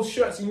going to sell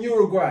shirts in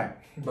Uruguay.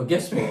 But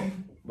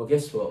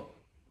guess what?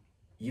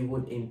 You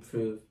would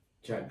improve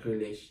Jack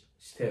Grealish's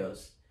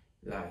status.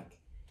 Like,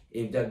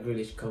 if Jack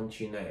Grealish comes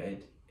to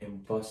United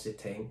and busts the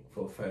thing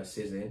for first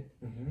season,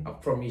 I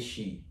promise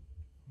you,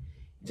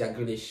 Jack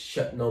Grealish's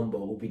shirt number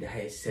will be the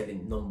highest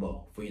selling number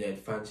for United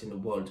fans in the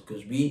world.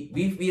 Because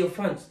we are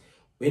fans.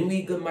 When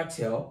we got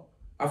Mattel,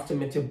 after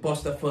Mattel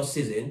bust that first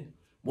season,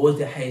 what was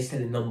the highest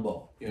selling number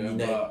in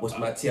United? Was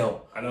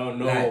Mattel. I don't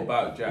know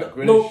about Jack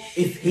Grealish. No,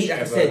 if he, like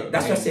I said,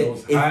 that's what I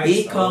said. If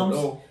he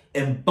comes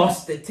and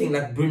busts the thing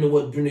like what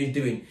Bruno is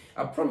doing,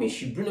 I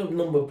promise you, Bruno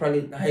number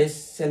probably the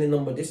highest selling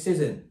number this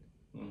season.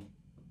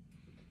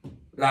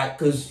 Like,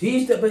 because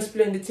he's the best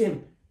player in the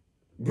team,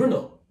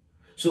 Bruno.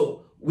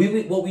 So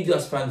what we do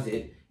as fans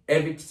is,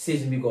 every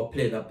season we got a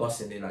player that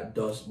busts and they like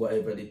does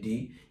whatever they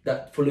do.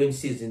 That following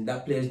season,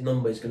 that player's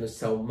number is gonna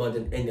sell more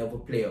than any other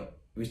player.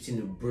 We've seen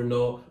it with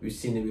Bruno, we've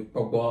seen it with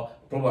Pogba.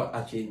 Pogba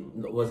actually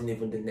wasn't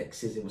even the next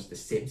season, it was the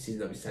same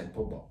season that we signed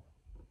Pogba.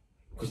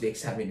 because the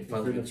excitement, the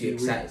fans Within were a too few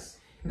excited. weeks.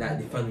 Like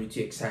the fans were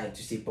too excited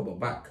to see Pogba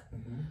back.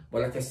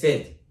 But like I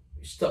said,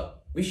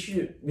 we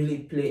should really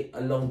play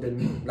along the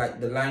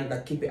the line,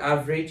 like keep it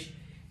average,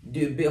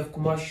 do a bit of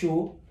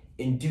commercial,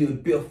 and do a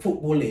bit of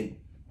footballing.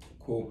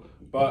 Cool.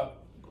 But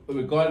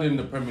regarding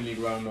the Premier League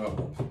roundup,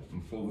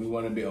 before we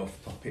want a bit off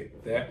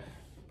topic there.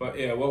 But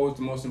yeah, what was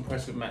the most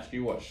impressive match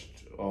you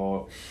watched?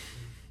 Or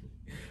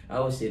I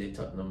would say the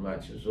Tottenham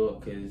match as well,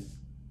 because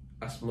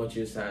as much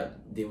as I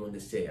didn't want to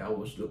say, I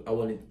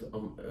wanted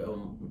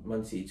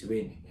Man City to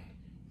win,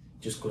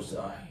 just because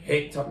I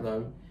hate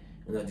Tottenham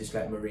and I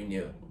dislike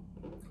Mourinho.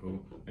 cool.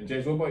 And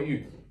James, what about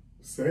you?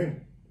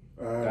 Same.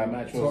 That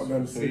match was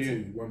Tottenham for City,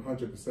 you.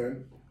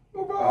 100%.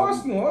 What about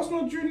Arsenal?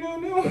 Arsenal drew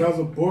 0-0. But that was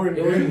a boring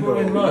It was a game,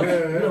 boring though. match.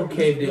 Yeah, I don't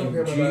care if they don't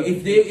care drew. about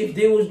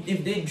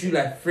If they drew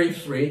like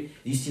 3-3,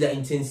 you see that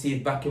intensity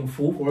back and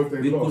forth. Or if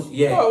they Because- lost.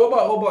 yeah. What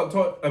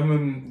about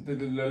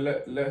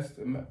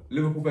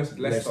Liverpool versus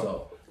Leicester?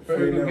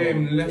 Very good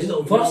game.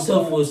 Leicester. First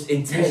half was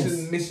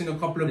intense. Missing a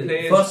couple of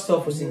players. First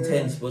half was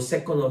intense, but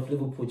second half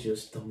Liverpool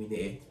just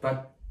dominated.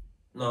 But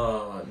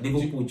no,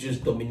 Liverpool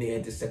just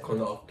dominated the second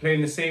half.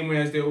 Playing the same way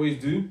as they always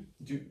do.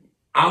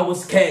 I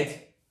was scared.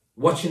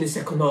 Watching the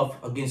second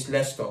half against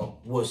Leicester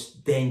was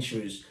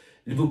dangerous.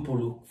 Liverpool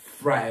looked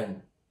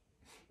frightened.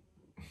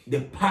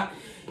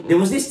 There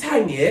was this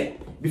time, yeah,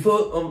 before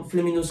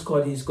Firmino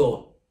scored his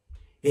goal.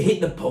 He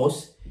hit the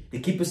post. The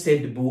keeper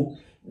saved the ball.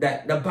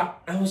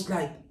 I was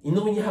like, you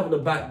know when you're having a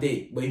bad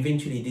day, but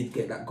eventually he did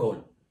get that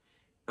goal.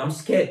 I'm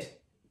scared.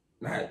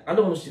 Like, I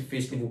don't want to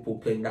face Liverpool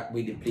playing that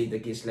way they played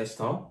against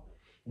Leicester.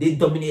 They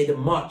dominated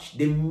the match.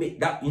 They made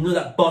that,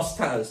 that boss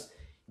styles.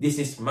 This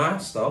is my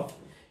stuff.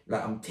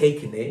 Like, I'm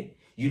taking it.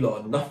 You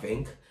lot are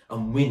nothing.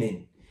 I'm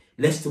winning.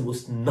 Leicester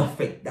was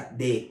nothing that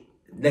day.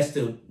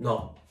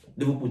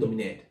 Liverpool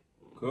dominated.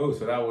 Cool.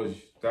 So that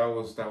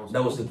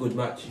was a good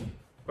match.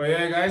 But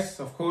yeah, guys,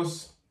 of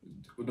course,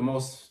 which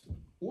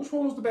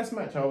one was the best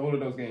match out of all of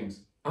those games?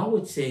 I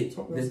would say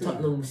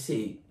Tottenham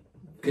City.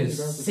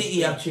 Because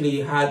City actually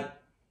had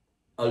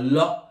a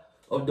lot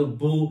of the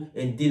ball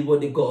and did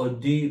what they got to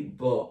do,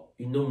 but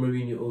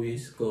Mourinho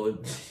always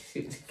got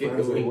to get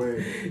away.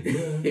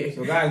 Yeah.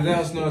 So guys, let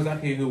us know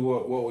exactly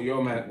what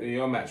your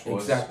match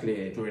was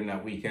exactly during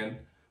that weekend.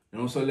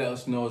 And also let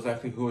us know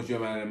exactly who was your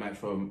man of the match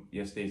from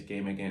yesterday's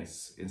game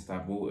against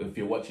Istanbul. If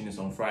you're watching this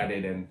on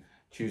Friday, then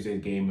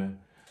Tuesday's game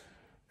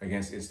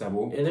against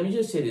Istanbul. And let me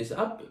just say this.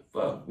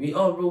 We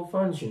are real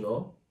fans,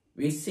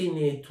 We're sitting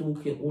here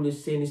talking,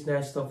 always saying this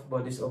nice stuff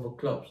about these other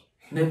clubs.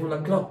 Never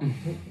a club.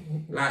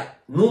 Like,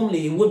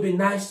 normally it would be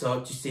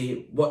nicer to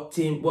say what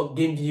game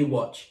did you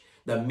watch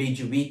that made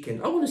your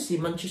weekend. I want to see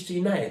Manchester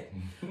United.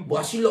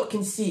 But as you lot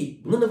can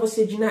see, none of us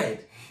said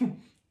United.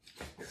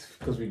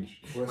 Because we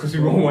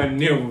won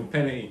 1-0 with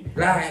penalty.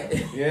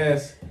 Right.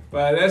 Yes.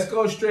 But let's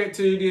go straight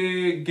to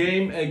the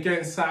game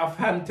against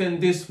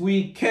Southampton this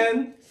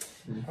weekend.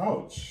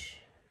 Ouch.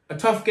 A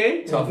tough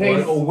game. Tough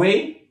Playing one.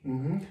 away.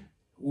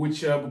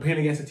 Which we're playing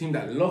against a team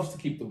that loves to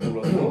keep the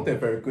ball on the ball. They're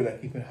very good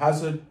at keeping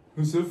Hazard,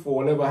 Husuf, or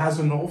whatever,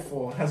 Hasenhoff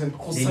or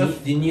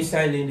Hasenhosef. The new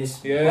signing is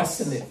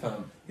busting it,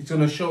 fam. He's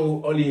going to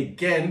show Oli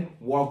again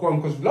what I've gone.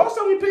 Because last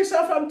time we played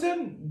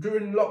Southampton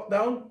during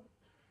lockdown,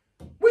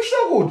 we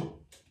struggled.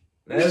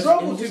 We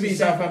struggled to beat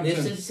Southampton.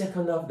 This is the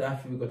second half that I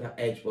think we got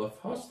that edge, but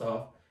first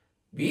half,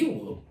 we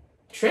were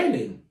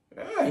trailing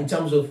in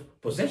terms of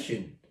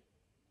possession.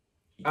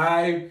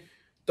 I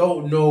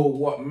don't know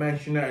what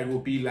Manchester United will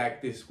be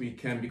like this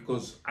weekend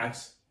because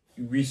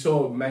we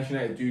saw Manchester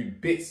United do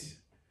bits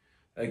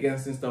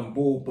against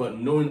Istanbul, but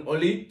knowing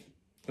Oli,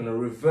 going to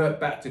revert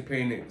back to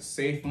playing it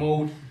safe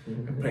mode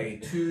and play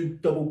 2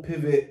 double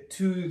pivot,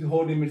 2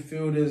 holding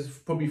midfielders,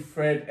 probably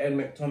Fred and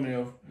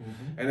McTominay,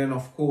 and then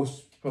of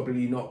course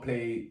probably not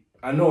play.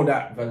 I know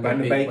that Van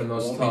der Beek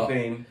won't be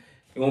playing.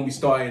 He won't be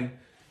starting.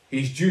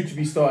 He's due to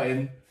be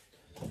starting.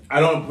 I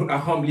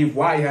can't believe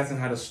why he hasn't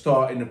had a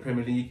start in the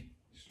Premier League.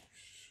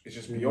 It's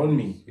just beyond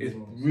me. It's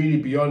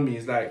really beyond me.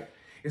 It's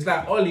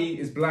like Oli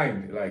is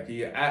blind. Like,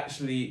 he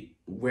actually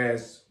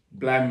wears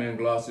blind man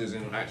glasses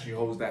and actually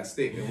holds that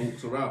stick and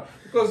walks around.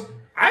 Because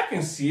I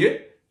can see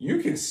it, you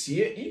can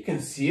see it, you can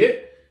see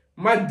it.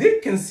 My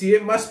dick can see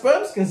it, my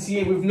sperms can see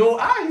it with no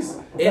eyes.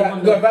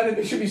 Van der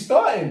Beek should be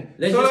starting.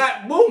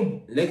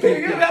 Boom. I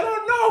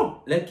don't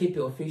know. Let's keep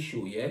it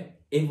official, yeah?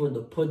 Even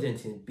the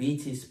pundits in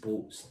BT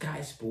Sport,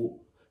 Sky Sport,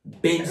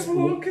 Ben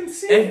Sport,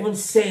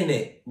 everyone's saying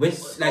it. When,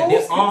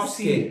 they're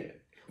asking,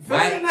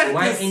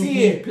 why ain't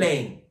he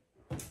playing?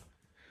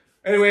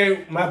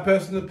 Anyway, my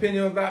personal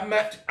opinion of that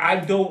match, I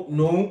don't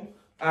know.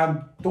 I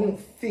don't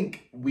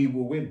think we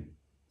will win.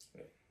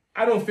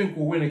 I don't think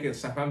we'll win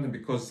against Southampton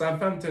because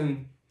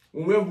Southampton,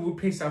 whenever we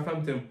play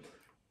Southampton,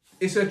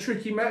 it's a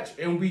tricky match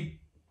and we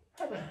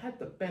haven't had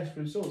the best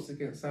results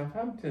against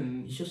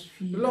Southampton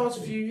the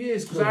last few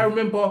years. Because I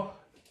remember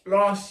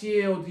last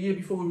year or the year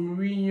before with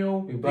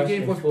Mourinho, they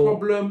gave us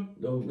problem.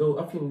 No,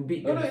 I think we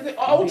beat them.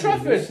 Old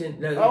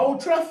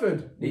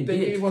Trafford. They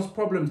gave us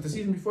problems. The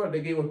season before they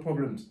gave us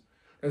problems.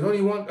 There's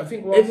only one, I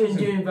think last even season.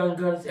 during Van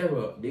Gaal's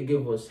era, they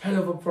gave us hell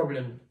of a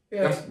problem.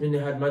 Yeah. That's when they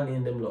had money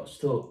in them lot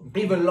still.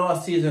 Even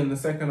last season, the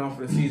second half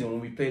of the season, when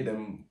we played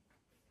them,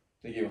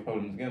 they gave us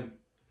problems again.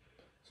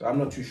 So I'm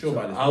not too sure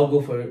about this. I'll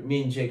go for it.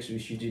 Me and Jakes, we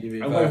should do the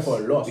reverse. I'm going for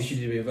a loss. We should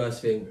do the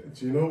reverse thing.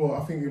 Do you know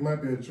what? I think it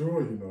might be a draw,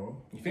 you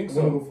know. You think I'm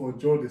so? going to go for a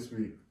draw this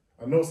week.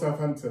 I know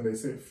Southampton, they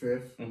sit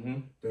 5th. Mm-hmm.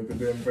 They've been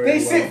doing very They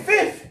well. sit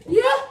 5th!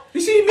 Yeah. You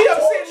see me, I'm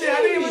told sitting there,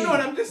 I didn't even you. know,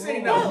 and I'm just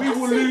saying Well, that we I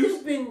will said lose.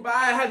 they've been- But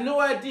I had no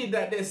idea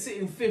that they're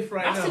sitting 5th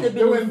right I now. said they've They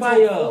been on went top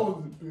fire.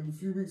 4 a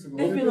few weeks ago.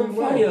 They've been on doing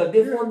well. fire.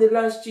 They've Yeah. won the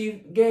last 2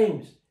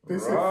 games. They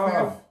sit Bruh.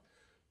 5th.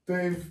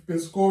 They've been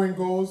scoring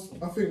goals.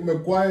 I think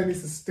Maguire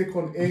needs to stick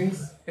on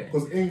Ings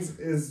because Ings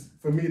is,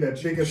 for me, their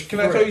biggest Can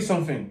I threat. tell you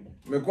something?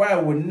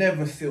 Maguire will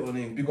never sit on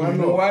him because Why you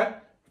know not? why?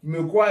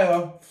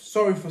 Maguire,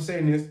 sorry for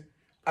saying this,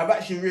 I've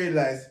actually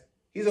realised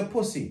he's a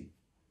pussy.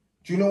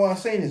 Do you know why I'm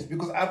saying this?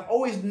 Because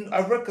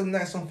I've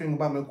recognised something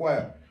about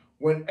Maguire.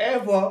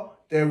 Whenever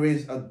there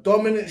is a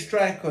dominant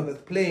striker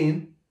that's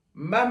playing,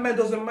 man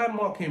doesn't man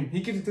mark him.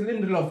 He gives it to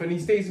Lindelof and he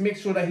stays to make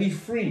sure that he's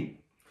free.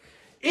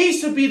 He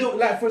used to be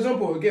like for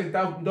example, against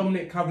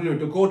Dominic Cavalier,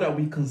 the goal that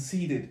we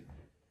conceded.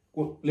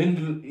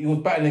 He was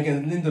battling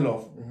against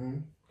Lindelof. Mm-hmm.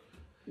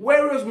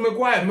 Whereas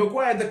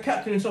Maguire, the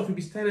captain himself, he'd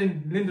be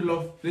telling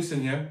Lindelof,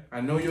 listen, yeah,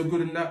 I know you're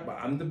good in that, but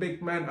I'm the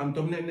big man, I'm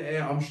dominating the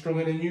air, I'm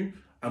stronger than you.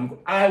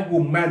 I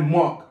will man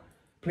mark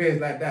players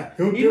like that.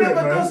 He'll He do never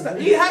it, man. does that.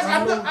 He has.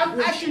 I've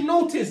actually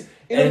noticed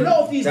in a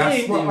lot of these That's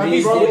games, the he's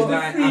reason always the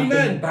why free I've been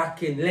man.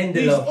 backing He's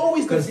Lindelof.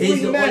 always the Because he's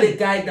free the man. only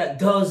guy that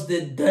does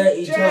the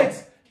dirty job.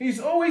 Jed, he's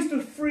always the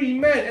free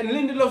man, and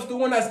Lindelof's the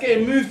one that's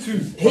getting moved to.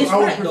 He's I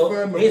would right though.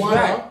 prefer He's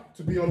Maguire right.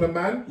 to be on the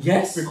man.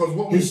 Yes. Because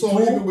what we He's saw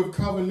tall. even with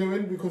Calvin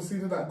Lewin, we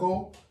conceded that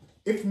goal.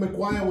 If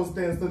Maguire was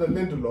there instead of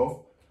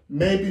Lindelof,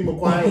 maybe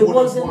Maguire He would have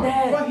wasn't won.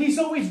 there. But he's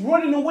always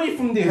running away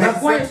from this.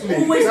 Maguire's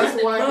Exactly. always That's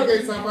like why that.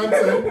 against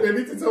Southampton, they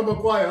need to tell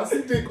Maguire,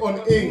 stick on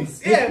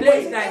Ings. He Yeah,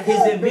 plays but- like he's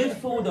a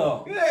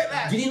midfielder. Yeah,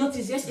 like- Did you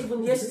notice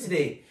even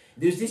yesterday?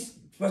 There was this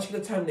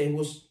particular time that he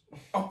was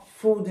up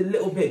forward a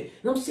little bit.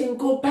 And I'm saying,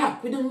 go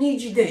back. We don't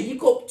need you there. You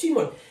got too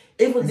much.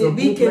 Even He's the a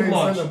weekend ball-playing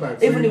match, centre-back,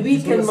 so even the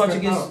he's weekend gonna match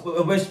step against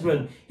out. West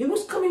Brom, he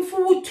was coming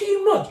forward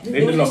too much.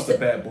 It was Lindelof's just the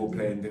better ball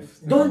player in this.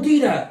 Don't do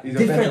that. He's a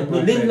better Different. No,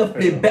 ball player, Lindelof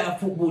played different. better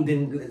football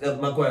than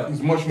Maguire.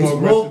 He's much He's more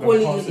aggressive and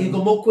quality. passing. He's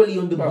got more quality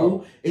on the Wow.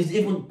 ball. He's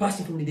even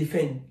passing from the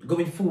defence,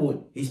 going forward.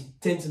 He's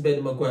 10 to better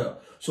than Maguire.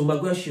 So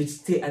Maguire should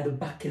stay at the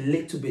back a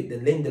little bit than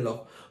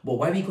Lindelof. But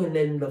why are we going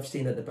Lindelof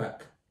staying at the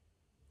back?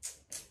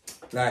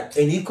 Like,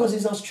 and he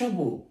causes us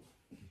trouble.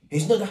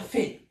 He's not that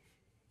fit.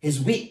 He's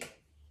weak.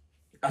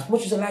 As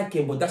much as I like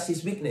him, but that's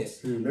his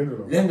weakness.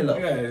 Lindelof. Lindelof.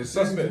 Yeah, it's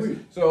suspect. weak.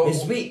 So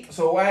He's weak.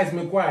 So why is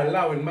Maguire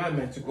allowing my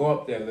man to go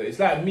up there? It's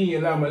like me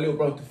allowing my little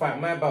brother to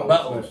fight my battles.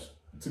 Battles.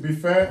 To be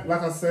fair,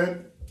 like I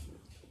said,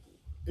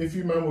 if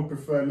you man would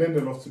prefer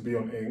Lindelof to be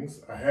on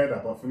Ings, I heard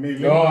that, but for me,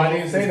 No, Lindelof I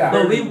didn't say is that.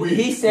 No, very weak.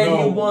 he said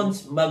No. he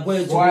wants Maguire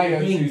to Maguire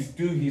be to wings.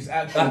 do his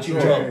actual Actual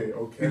job. job.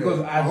 Okay. Because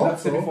I I've hope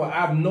said so. before,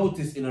 I've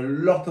noticed in a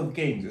lot of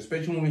games,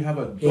 especially when we have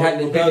a He had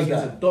the against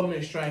does a that.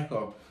 dominant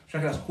striker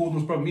that's caused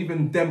us problems.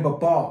 Even Demba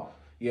Ba,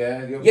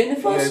 yeah, Yeah, in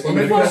the first- But in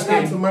maybe the that's first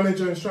down game. to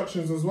manager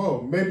instructions as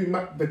well. Maybe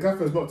the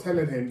gaffer's not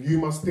telling him, you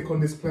must stick on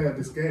this player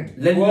this game.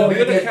 Lindelof Well, Maybe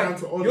you're the, get cap- down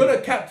to order. you're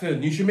the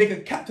captain. You should make a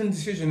captain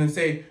decision and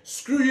say,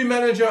 screw you,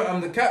 manager. I'm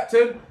the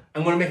captain.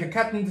 I'm going to make a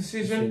captain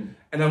decision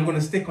and I'm going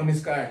to stick on this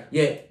guy.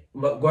 Yeah,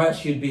 Maguire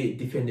should be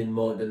defending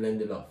more than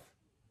Lindelof.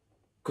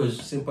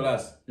 Because Simple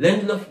as.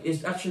 Lindelof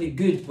is actually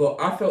good, but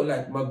I felt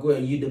like Maguire,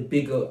 you're the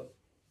bigger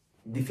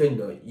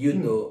defender. You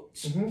know,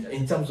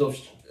 in terms of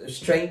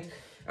strength,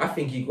 I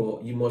think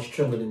you're more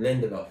stronger than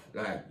Lindelof.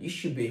 Like, you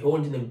should be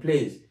holding in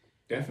place.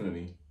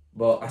 Definitely.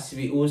 But as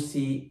we all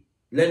see,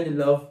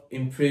 Lindelof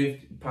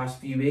improved the past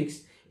few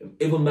weeks.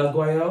 Even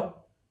Maguire,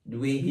 the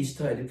way he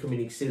started the Premier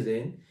League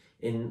season,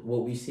 and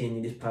what we've seen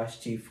in this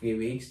past 2-3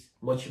 weeks,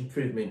 much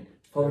improvement.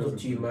 Thumbs up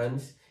to you, man.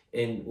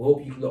 And we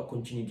hope you lot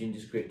continue doing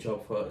this great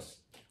job for us.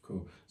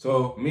 Cool.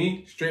 So,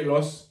 me, straight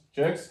loss.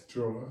 Jax?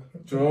 Draw.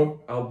 Draw.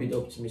 I'll be the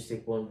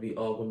optimistic one. We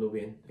are going to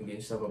win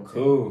against Southampton.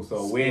 Cool.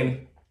 So,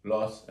 win,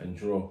 loss, and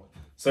draw.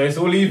 So, it's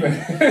all even.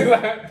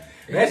 Like,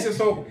 let's just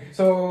hope.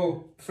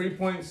 So, 3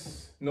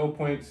 points, no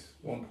points,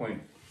 1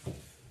 point.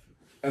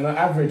 And the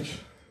average.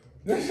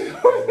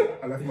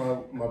 I left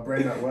my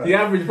brain at work. The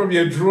average is probably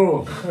a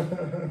draw.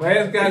 But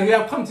yes, guys, we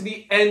have come to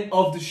the end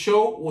of the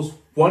show. It was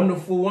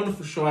wonderful,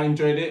 wonderful show. I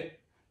enjoyed it.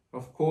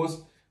 Of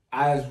course,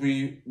 as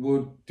we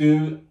would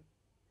do,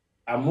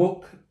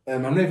 Amok.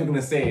 I'm not even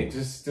gonna say it.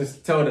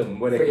 Just tell them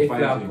where they Pretty can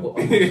Flaco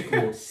find you.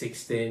 _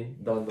 16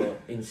 down the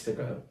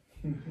Instagram.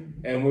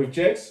 And with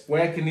Jex,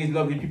 where can these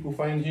lovely people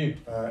find you?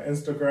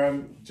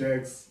 Instagram,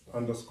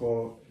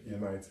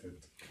 Jegs_United.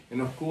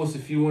 And of course,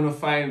 if you want to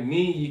find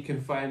me, you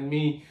can find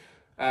me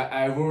at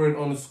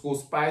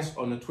Ivoran_Spice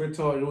on the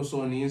Twitter and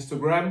also on the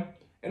Instagram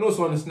and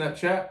also on the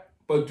Snapchat.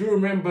 But do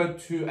remember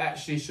to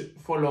actually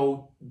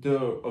follow the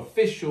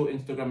official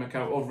Instagram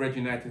account of Red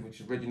United,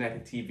 which is Red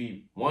United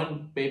TV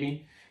 1,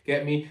 baby.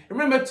 Get me?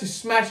 Remember to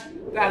smash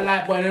that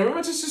like button. And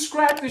remember to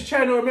subscribe to this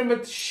channel. Remember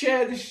to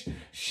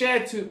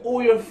share to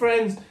all your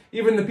friends,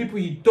 even the people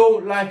you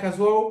don't like as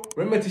well.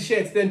 Remember to share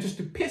it to them just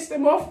to piss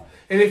them off.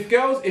 And if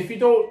girls, if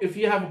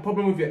you have a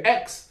problem with your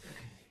ex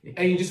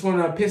and you just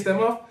want to piss them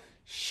off,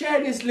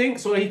 share this link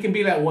so he can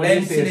be like, what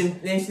is this?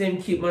 Let's see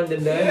them keep on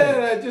them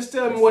there. Yeah, just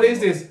tell him, what is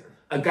this?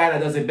 A guy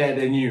that does it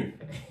better than you.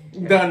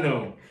 Don't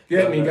know.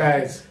 Get me,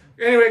 guys.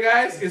 Anyway,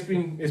 guys, it's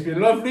been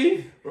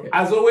lovely.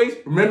 As always,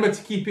 remember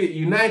to keep it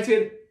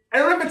united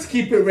and remember to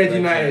keep it red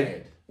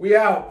united. We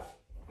out.